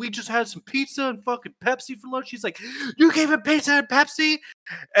I'm like, we just had some pizza and fucking Pepsi for lunch. She's like, you gave him pizza and Pepsi?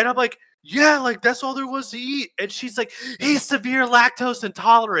 And I'm like, yeah, like that's all there was to eat. And she's like, he's severe lactose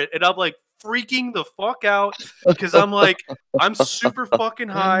intolerant. And I'm like, freaking the fuck out because I'm like, I'm super fucking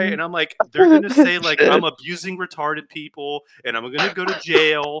high, and I'm like, they're gonna say like I'm abusing retarded people, and I'm gonna go to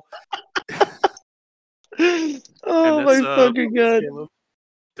jail. Oh my fucking God.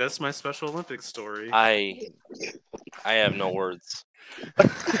 That's my Special Olympics story. I have no words.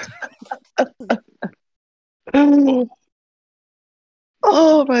 Oh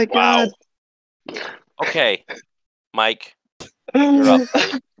my God. Wow. Okay, Mike, you're up.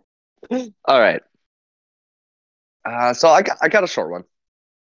 All right. So I got a short one.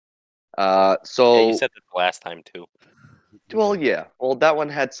 Yeah, So you said that the last time too. well, yeah. Well, that one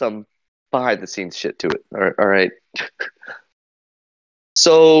had some behind the scenes shit to it. All right.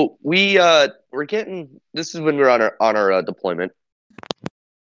 So we're getting. This is when we're on our deployment,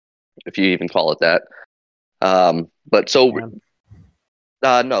 if you even call it that. But so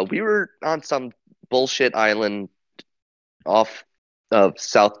no, we were on some bullshit island off of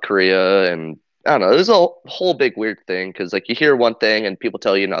South Korea, and I don't know. It was a whole big weird thing because like you hear one thing and people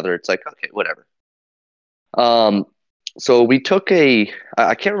tell you another. It's like okay, whatever. So we took I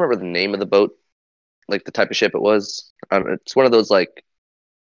can't remember the name of the boat, like the type of ship it was. It's one of those like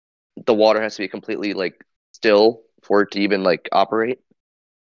the water has to be completely like still for it to even like operate.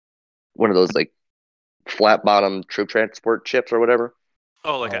 One of those like flat bottom troop transport ships or whatever.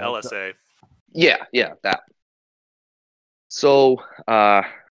 Oh, like a LSA. Yeah, that. So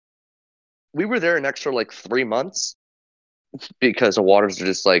we were there an extra like 3 months because the waters are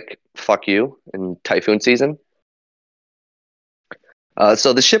just like fuck you in typhoon season.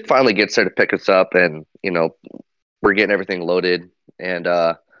 So the ship finally gets there to pick us up, and we're getting everything loaded, and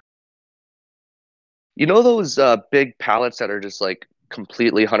those big pallets that are just like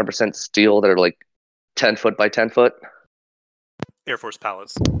completely 100% steel that are like 10 foot by 10 foot? Air Force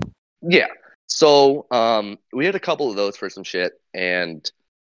pallets. Yeah. So we had a couple of those for some shit, and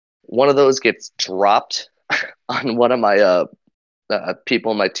one of those gets dropped on one of my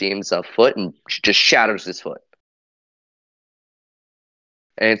people in my team's foot and just shatters his foot.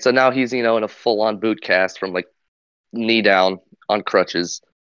 And so now he's, in a full-on boot cast from like knee down on crutches,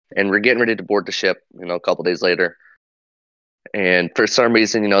 and we're getting ready to board the ship, a couple days later. And for some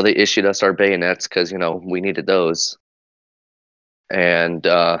reason, they issued us our bayonets because, we needed those. And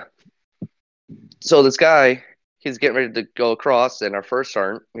so this guy, he's getting ready to go across, and our first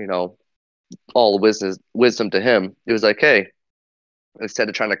sergeant, all the wisdom to him, he was like, hey, instead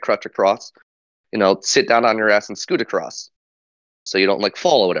of trying to crutch across, sit down on your ass and scoot across so you don't like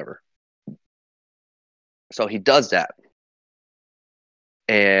fall or whatever. So he does that.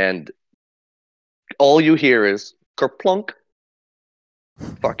 And all you hear is kerplunk.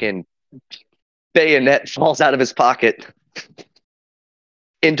 Fucking bayonet falls out of his pocket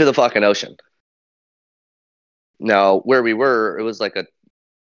into the fucking ocean. Now, where we were, it was like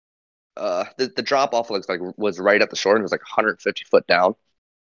the drop off was right at the shore, and it was like 150 foot down.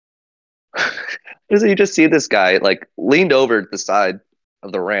 So you just see this guy like leaned over the side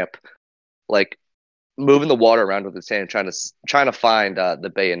of the ramp, like moving the water around with his hand, trying to find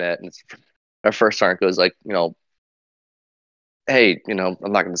the bayonet. And our first sergeant goes like, hey, I'm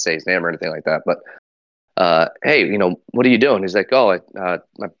not going to say his name or anything like that, but hey, what are you doing? He's like, oh,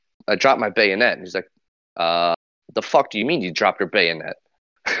 I dropped my bayonet. And he's like, the fuck do you mean you dropped your bayonet?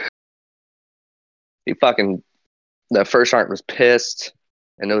 The first sergeant was pissed,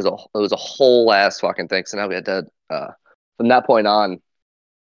 and it was a whole ass fucking thing. So now we had to, from that point on,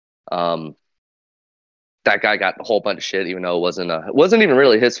 that guy got a whole bunch of shit, even though it wasn't even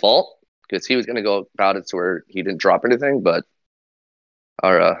really his fault, because he was going to go about it to where he didn't drop anything. But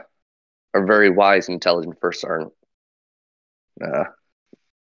our very wise and intelligent first sergeant I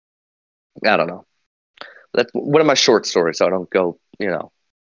don't know. That's one of my short stories, so I don't go, on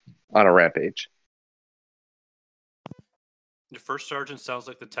a rampage. The first sergeant sounds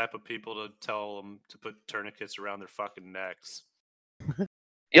like the type of people to tell them to put tourniquets around their fucking necks.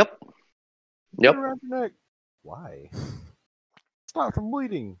 Yep. Put it around your neck. Why? Stop from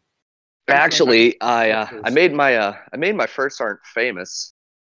bleeding. Actually, I made my first sergeant famous.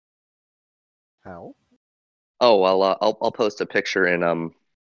 How? Oh well, I'll post a picture in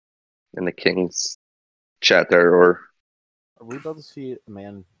the King's chat there, or Are we about to see a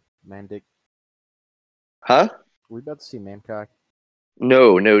man dick? huh? Are we about to see mancock?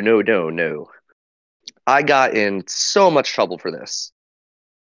 No. I got in so much trouble for this.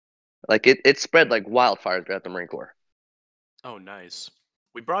 Like it spread like wildfire throughout the Marine Corps. Oh, nice.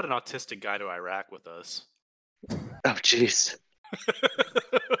 We brought an autistic guy to Iraq with us. Oh jeez.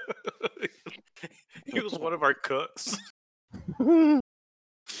 He was one of our cooks.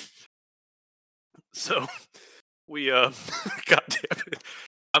 So we God damn it.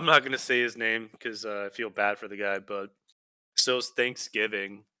 I'm not gonna say his name because I feel bad for the guy, but so it's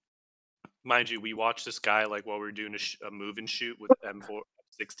Thanksgiving. Mind you, we watched this guy like while we were doing a move and shoot with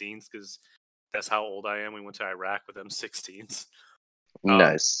M16s because that's how old I am. We went to Iraq with M16s.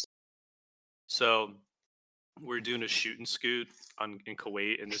 Nice. So we're doing a shoot and scoot in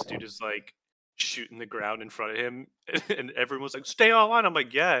Kuwait, and this dude is like shooting the ground in front of him, and everyone was like, "Stay online." I'm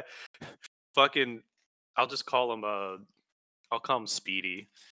like, "Yeah, fucking." I'll just call him. I'll call him Speedy.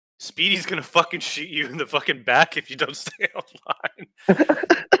 Speedy's gonna fucking shoot you in the fucking back if you don't stay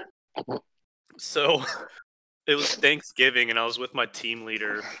online. So it was Thanksgiving, and I was with my team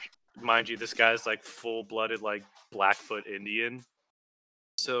leader. Mind you, this guy's like full-blooded, like Blackfoot Indian.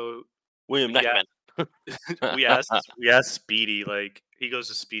 So William Yeah. Neckman. we asked Speedy, like, he goes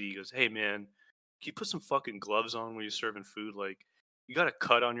to Speedy, he goes, "Hey man, can you put some fucking gloves on when you're serving food? Like, you got a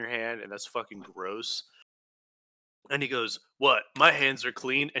cut on your hand and that's fucking gross." And he goes, "What? My hands are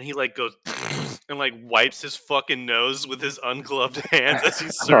clean." And he like goes and like wipes his fucking nose with his ungloved hands as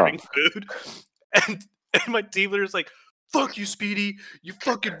he's serving food. And my team leader's like, "Fuck you, Speedy. You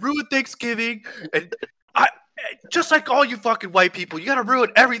fucking ruined Thanksgiving. And just like all you fucking white people, you gotta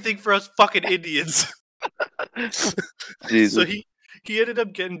ruin everything for us fucking Indians." Jesus. So he ended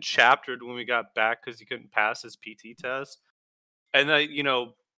up getting chaptered when we got back because he couldn't pass his PT test. And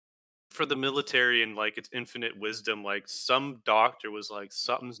for the military and like its infinite wisdom, like some doctor was like,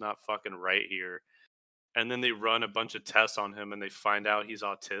 "Something's not fucking right here." And then they run a bunch of tests on him and they find out he's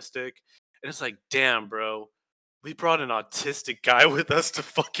autistic. And it's like, damn, bro, we brought an autistic guy with us to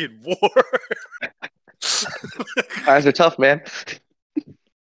fucking war. Eyes are tough, man.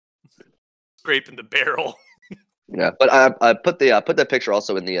 Scraping the barrel. Yeah, but I put that picture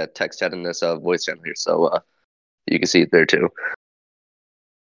also in the text chat in this voice channel here, so you can see it there too.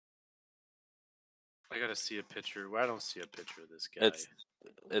 I gotta see a picture. I don't see a picture of this guy.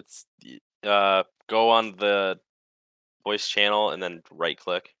 It's go on the voice channel and then right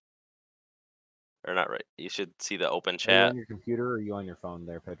click. Or not right. You should see the open Are you chat. on your computer or are you on your phone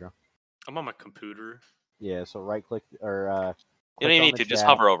there, Pedro? I'm on my computer. Yeah, so right click or You don't click even on need the to, just chat.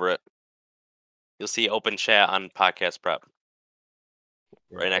 hover over it. You'll see open chat on podcast prep.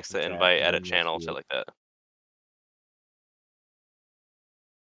 Yeah, Right next open to chat, invite, and edit then you'll channel, see shit it. like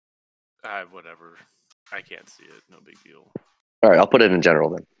that. Whatever. I can't see it. No big deal. All right, I'll put it in general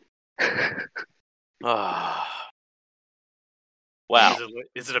then. Wow.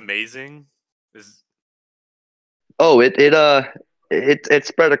 Is it amazing? Oh, it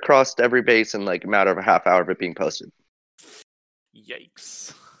spread across every base in like a matter of a half hour of it being posted.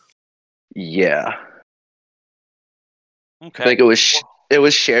 Yikes. Yeah, Okay. I think it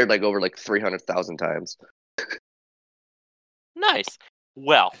was shared like over like 300,000 times. Nice.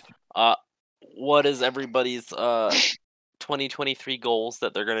 Well, what is everybody's 2023 goals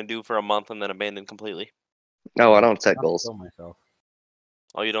that they're gonna do for a month and then abandon completely? No, I don't set Not goals. kill myself.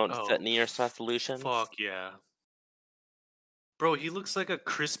 Oh, you don't Oh, set New Year's resolutions? Fuck yeah. Bro, he looks like a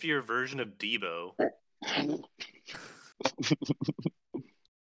crispier version of Debo.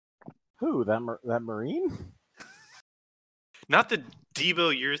 Who? That Marine? Not the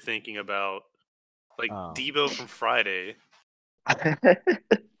Debo you're thinking about. Like Oh. Debo from Friday.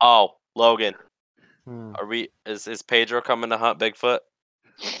 Oh, Logan, Hmm. is Pedro coming to hunt Bigfoot?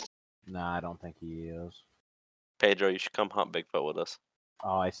 Nah, I don't think he is. Pedro, you should come hunt Bigfoot with us.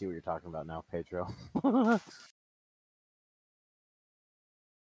 Oh, I see what you're talking about now, Pedro.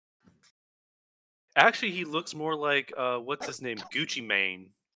 Actually, he looks more like what's his name? Gucci Mane.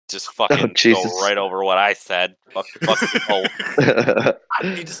 Just fucking go Jesus. right over what I said. Fuck you both.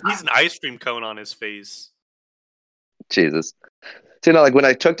 He's an ice cream cone on his face. Jesus. So, like when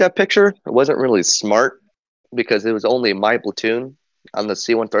I took that picture, it wasn't really smart because it was only my platoon on the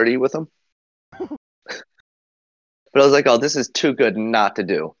C-130 with him. But I was like, oh, this is too good not to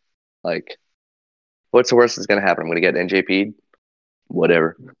do. Like, what's the worst that's going to happen? I'm going to get NJP'd?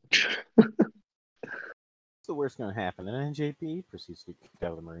 Whatever. What's the worst going to happen? An NJP proceeds to kick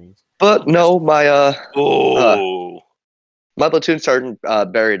out of the Marines. But no, my Oh, my platoon sergeant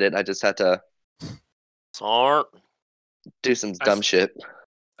buried it. I just had to smart. do some I dumb s- shit.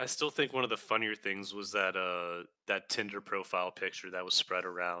 I still think one of the funnier things was that Tinder profile picture that was spread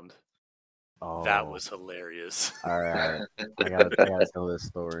around. Oh, That was hilarious. all right. I gotta tell this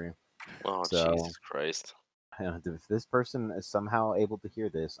story. Oh, So- Jesus Christ. If this person is somehow able to hear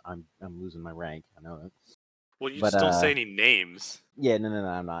this, I'm losing my rank. I know that. Well, you But, just don't say any names. Yeah, no,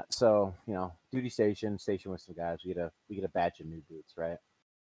 I'm not. So, duty station with some guys. We get a batch of new boots, right?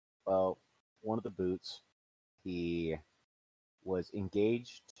 Well, one of the boots, he was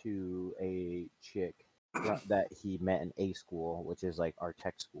engaged to a chick that he met in A school, which is like our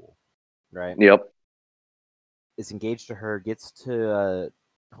tech school, right? Yep. Is engaged to her, gets to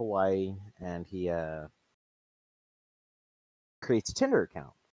Hawaii, and he creates a Tinder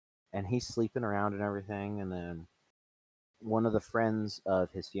account, and he's sleeping around and everything, and then one of the friends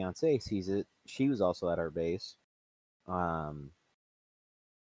of his fiance sees it. She was also at our base.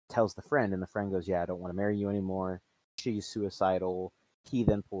 Tells the friend, and the friend goes, "Yeah, I don't want to marry you anymore." She's suicidal. He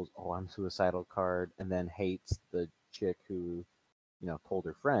then pulls, "Oh, I'm suicidal" card, and then hates the chick who, told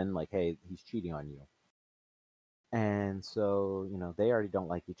her friend, like, "Hey, he's cheating on you." And so, they already don't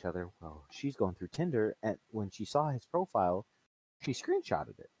like each other. Well, she's going through Tinder, and when she saw his profile, she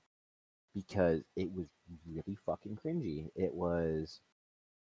screenshotted it because it was really fucking cringy. It was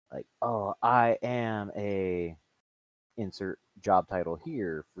like, "Oh, I am a insert job title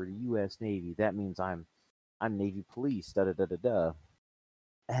here for the U.S. Navy. That means I'm Navy police." Da da da da da.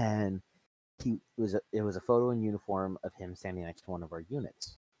 And it was a photo in uniform of him standing next to one of our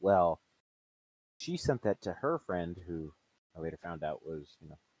units. Well, she sent that to her friend, who I later found out was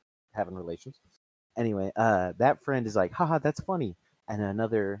having relations. Anyway, that friend is like, "Haha, that's funny," and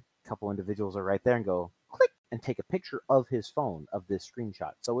another couple individuals are right there and go click and take a picture of his phone of this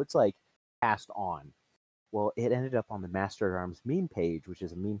screenshot. So it's like passed on. Well, it ended up on the Master at Arms meme page, which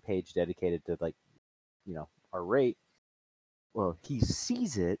is a meme page dedicated to our rate. Well, he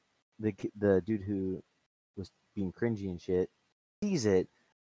sees it. The dude who was being cringy and shit sees it,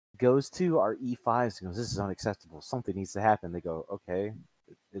 goes to our E5s and goes, "This is unacceptable. Something needs to happen." They go, "Okay,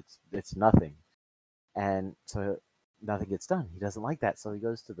 it's nothing," and so nothing gets done. He doesn't like that, so he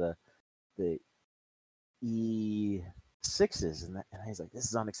goes to the E6s and he's like, "This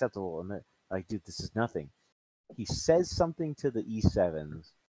is unacceptable," and they're like, "Dude, this is nothing." He says something to the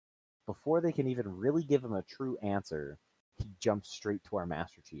E7s. Before they can even really give him a true answer, he jumps straight to our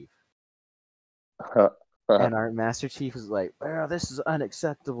Master Chief. And our Master Chief is like, "Oh, this is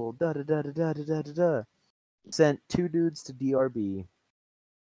unacceptable. Da da da da da da da da." Sent 2 dudes to DRB.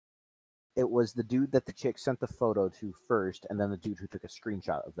 It was the dude that the chick sent the photo to first, and then the dude who took a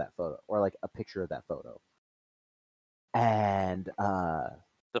screenshot of that photo, or like a picture of that photo. And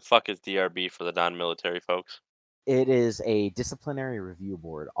The fuck is DRB for the non-military folks? it is a disciplinary review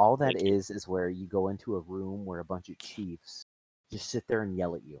board. All that Thank you. is where you go into a room where a bunch of chiefs just sit there and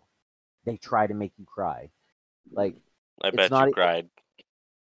yell at you. They try to make you cry. Like, I It's bet not you e- cried.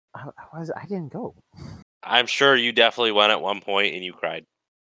 I didn't go. I'm sure you definitely went at one point and you cried.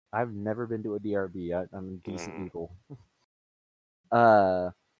 I've never been to a DRB. I'm decent Mm. people.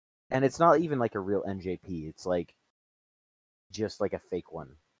 And it's not even like a real NJP. It's like just like a fake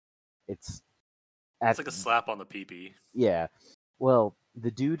one. It's It's like a slap on the PP. Yeah. Well,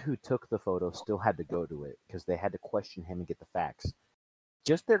 the dude who took the photo still had to go to it because they had to question him and get the facts.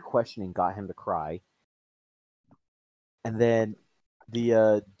 Just their questioning got him to cry. And then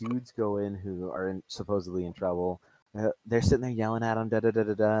the dudes go in who are supposedly in trouble. They're sitting there yelling at him, da da da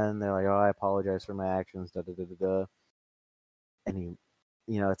da da, and they're like, "Oh, I apologize for my actions, da da da da da." And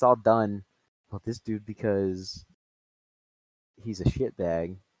it's all done. But this dude, because he's a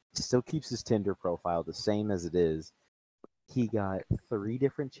shitbag, still keeps his Tinder profile the same as it is. He got 3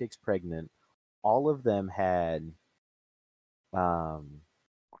 different chicks pregnant. All of them had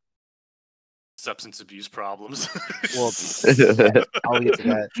Substance abuse problems. well, yeah, I'll get to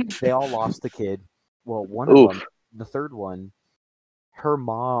that. They all lost the kid. Well, one of Oof. them, the third one, her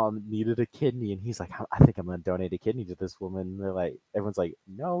mom needed a kidney, and he's like, "I think I'm gonna donate a kidney to this woman." And they're like, everyone's like,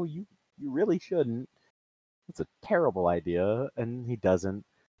 "No, you really shouldn't. It's a terrible idea." And he doesn't.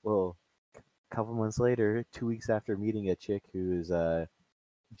 Well, a couple months later, 2 weeks after meeting a chick who's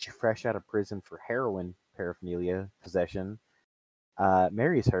fresh out of prison for heroin paraphernalia possession,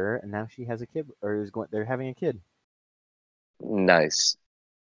 marries her, and now she has a kid, or is going. They're having a kid. Nice.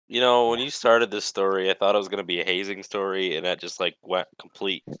 You know, when you started this story, I thought it was gonna be a hazing story, and that just like went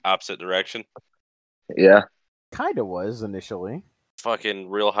complete opposite direction. Yeah. Kinda was initially. Fucking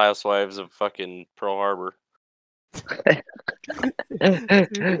Real Housewives of fucking Pearl Harbor. Dude,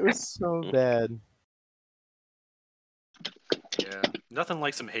 it was so bad. Yeah, nothing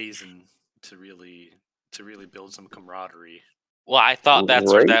like some hazing to really build some camaraderie. Well, I thought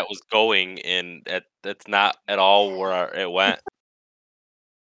that's where Right? that was going, and that's not at all where it went.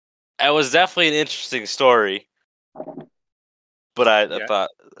 It was definitely an interesting story, but I Yeah.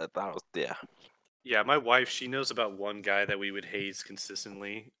 thought it was Yeah, my wife, she knows about one guy that we would haze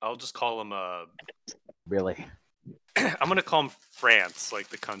consistently. I'll just call him Really. I'm gonna call him France, like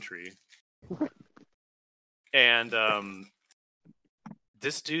the country. And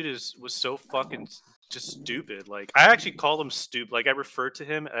this dude was so fucking just stupid. Like I actually call him stupid. Like I refer to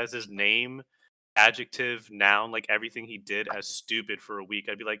him as his name, adjective, noun, like everything he did as stupid for a week.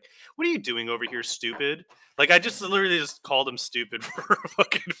 I'd be like, "What are you doing over here, stupid?" Like I just literally just called him stupid for a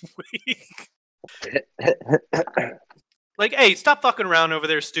fucking week. Like, hey, stop fucking around over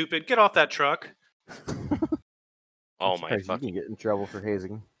there, stupid. Get off that truck. Oh I'm my surprised you fucking! can get in trouble for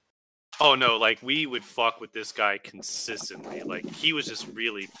hazing. Oh no, like we would fuck with this guy consistently. Like he was just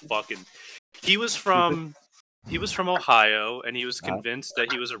really fucking. He was from Ohio, and he was convinced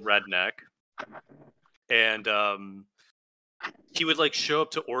that he was a redneck. And he would like show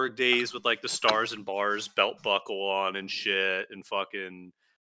up to org days with like the stars and bars belt buckle on and shit, and fucking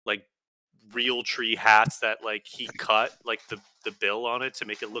like real tree hats that like he cut like the bill on it to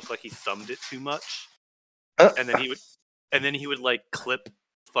make it look like he thumbed it too much. And then he would like clip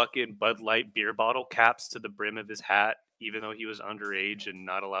fucking Bud Light beer bottle caps to the brim of his hat, even though he was underage and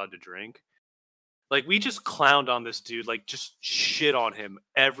not allowed to drink. Like we just clowned on this dude, like just shit on him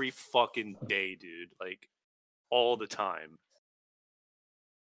every fucking day, dude. Like all the time.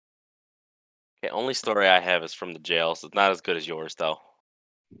 Okay, only story I have is from the jail, so it's not as good as yours though.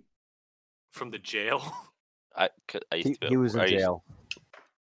 From the jail. I used to. He was in jail.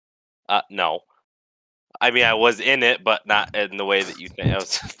 No. I mean, I was in it, but not in the way that you think. I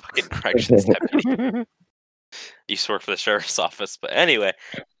was a fucking corrections deputy. Used to work for the sheriff's office, but anyway.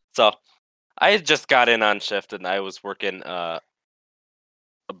 So I had just got in on shift, and I was working a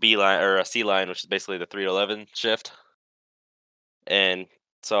B line or a C line, which is basically the 3 to 11 shift. And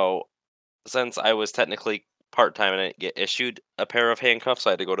so, since I was technically part time and I didn't get issued a pair of handcuffs,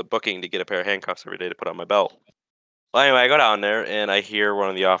 I had to go to booking to get a pair of handcuffs every day to put on my belt. Well, anyway, I go down there and I hear one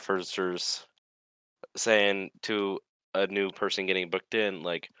of the officers saying to a new person getting booked in,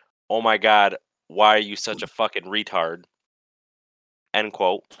 like, "Oh my god, why are you such a fucking retard?" End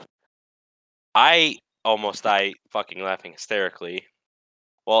quote. I almost die fucking laughing hysterically.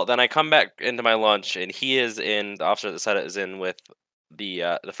 Well, then I come back into my lunch, and the officer that said it is in with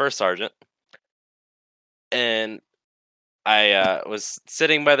the first sergeant, and I was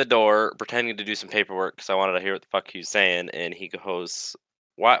sitting by the door pretending to do some paperwork because I wanted to hear what the fuck he was saying, and he goes,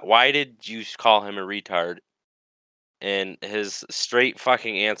 "Why did you call him a retard?" And his straight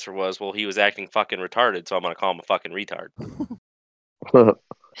fucking answer was, "Well, he was acting fucking retarded, so I'm gonna call him a fucking retard."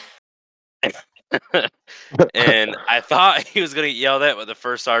 And I thought he was gonna yell that, but the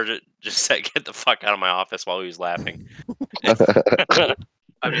first sergeant just said, "Get the fuck out of my office," while he was laughing.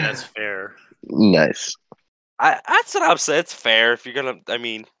 I mean, that's fair. Nice. That's what I'm saying. It's fair if you're gonna. I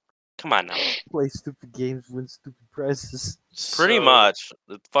mean, come on now. Play stupid games, win stupid prizes. Pretty So, much.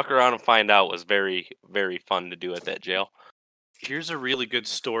 The fuck around and find out was very, very fun to do at that jail. here's a really good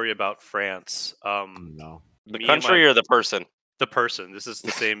story about France. No. The me and country or the person? the person. This is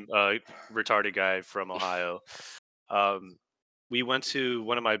the same retarded guy from Ohio. We went to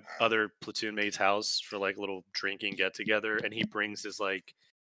one of my other platoon mates' house for like a little drinking get together, and he brings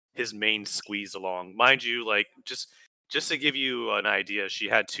his main squeeze along. Mind you, like just to give you an idea, she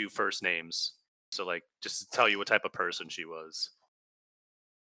had 2 first names. So like just to tell you what type of person she was.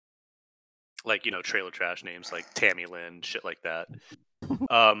 Like, you know, trailer trash names like Tammy Lynn, shit like that.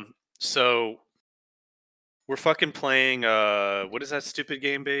 So we're fucking playing what is that stupid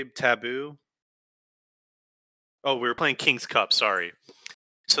game, babe? Taboo? Oh, we were playing King's Cup, sorry.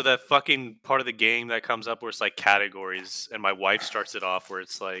 So that fucking part of the game that comes up where it's like categories, and my wife starts it off where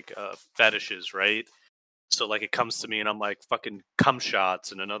it's like fetishes, right? So like it comes to me and I'm like fucking cum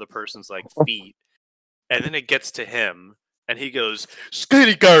shots, and another person's like feet. And then it gets to him and he goes,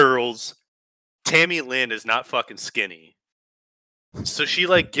 "Skinny girls." Tammy Lynn is not fucking skinny. So she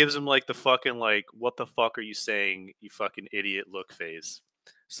like gives him like the fucking like, "What the fuck are you saying, you fucking idiot" look face.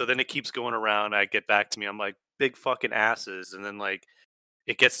 So then it keeps going around. I get back to me. I'm like, big fucking asses, and then like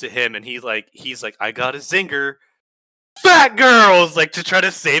it gets to him, and he's like, I got a zinger, fat girls, like to try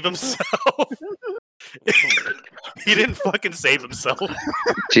to save himself. He didn't fucking save himself.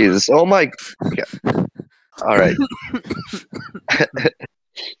 Jesus. Oh my. God. All right.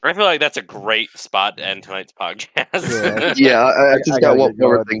 I feel like that's a great spot to end tonight's podcast. Yeah. Yeah, I just I got gotta one get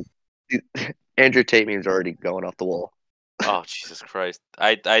more going. thing. Andrew Tate meme's already going off the wall. Oh Jesus Christ!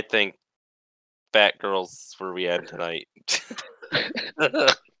 I think fat girls where we end tonight.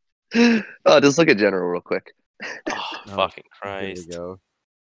 Oh, just look at General real quick. Oh, Oh, fucking Here we Christ! go.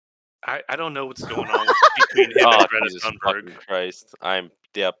 I don't know what's going on between him Oh and Greta Jesus Thunberg. fucking Christ!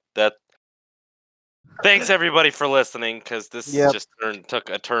 That. Thanks everybody for listening, because this Yep. just took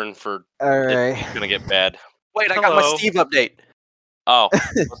a turn for All right. it's gonna get bad. Wait, I got my Hello. Steve update. Oh,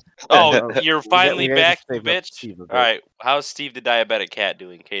 Oh, you're we got- finally we gotta back, just you save up bitch. Steve a All bit. right, how's Steve the diabetic cat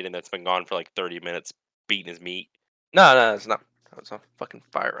doing, Caden? That's been gone for like 30 minutes, beating his meat. No, it's not. It's a fucking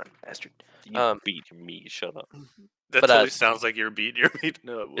fire run, bastard. You beat your meat. Shut up. That But, totally sounds like you're beating your meat.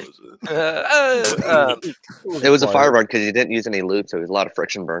 No, it wasn't. It was a fire run because you didn't use any lube, so it was a lot of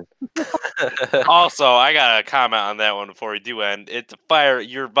friction burn. Also, I got a comment on that one before we do end. It's a fire.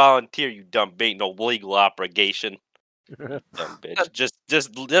 You're a volunteer, you dumb bait. No legal obligation. Dumb bitch. Just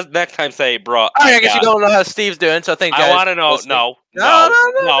next time say, bro. I guess you don't know how Steve's doing, so thank you. I guys want to for know. listening.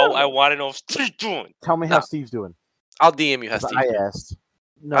 No. I want to know if Steve's doing. Tell me how No. Steve's doing. I'll DM you how 'cause Steve's I doing. asked.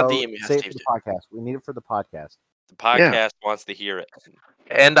 No, I'll DM you how say it for Steve's the podcast. We need it for the podcast. The podcast wants to hear it.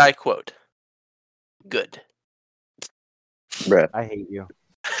 And I quote, "Good." Bruh. I hate you.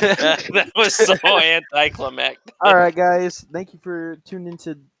 That was so anticlimactic. All right, guys. Thank you for tuning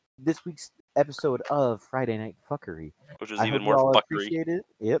into this week's episode of Friday Night Fuckery. Which was I even hope more y'all fuckery. appreciate it.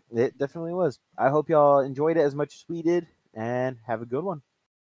 Yep, it definitely was. I hope y'all enjoyed it as much as we did, and have a good one.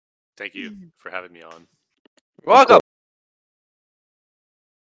 Thank you for having me on. Welcome.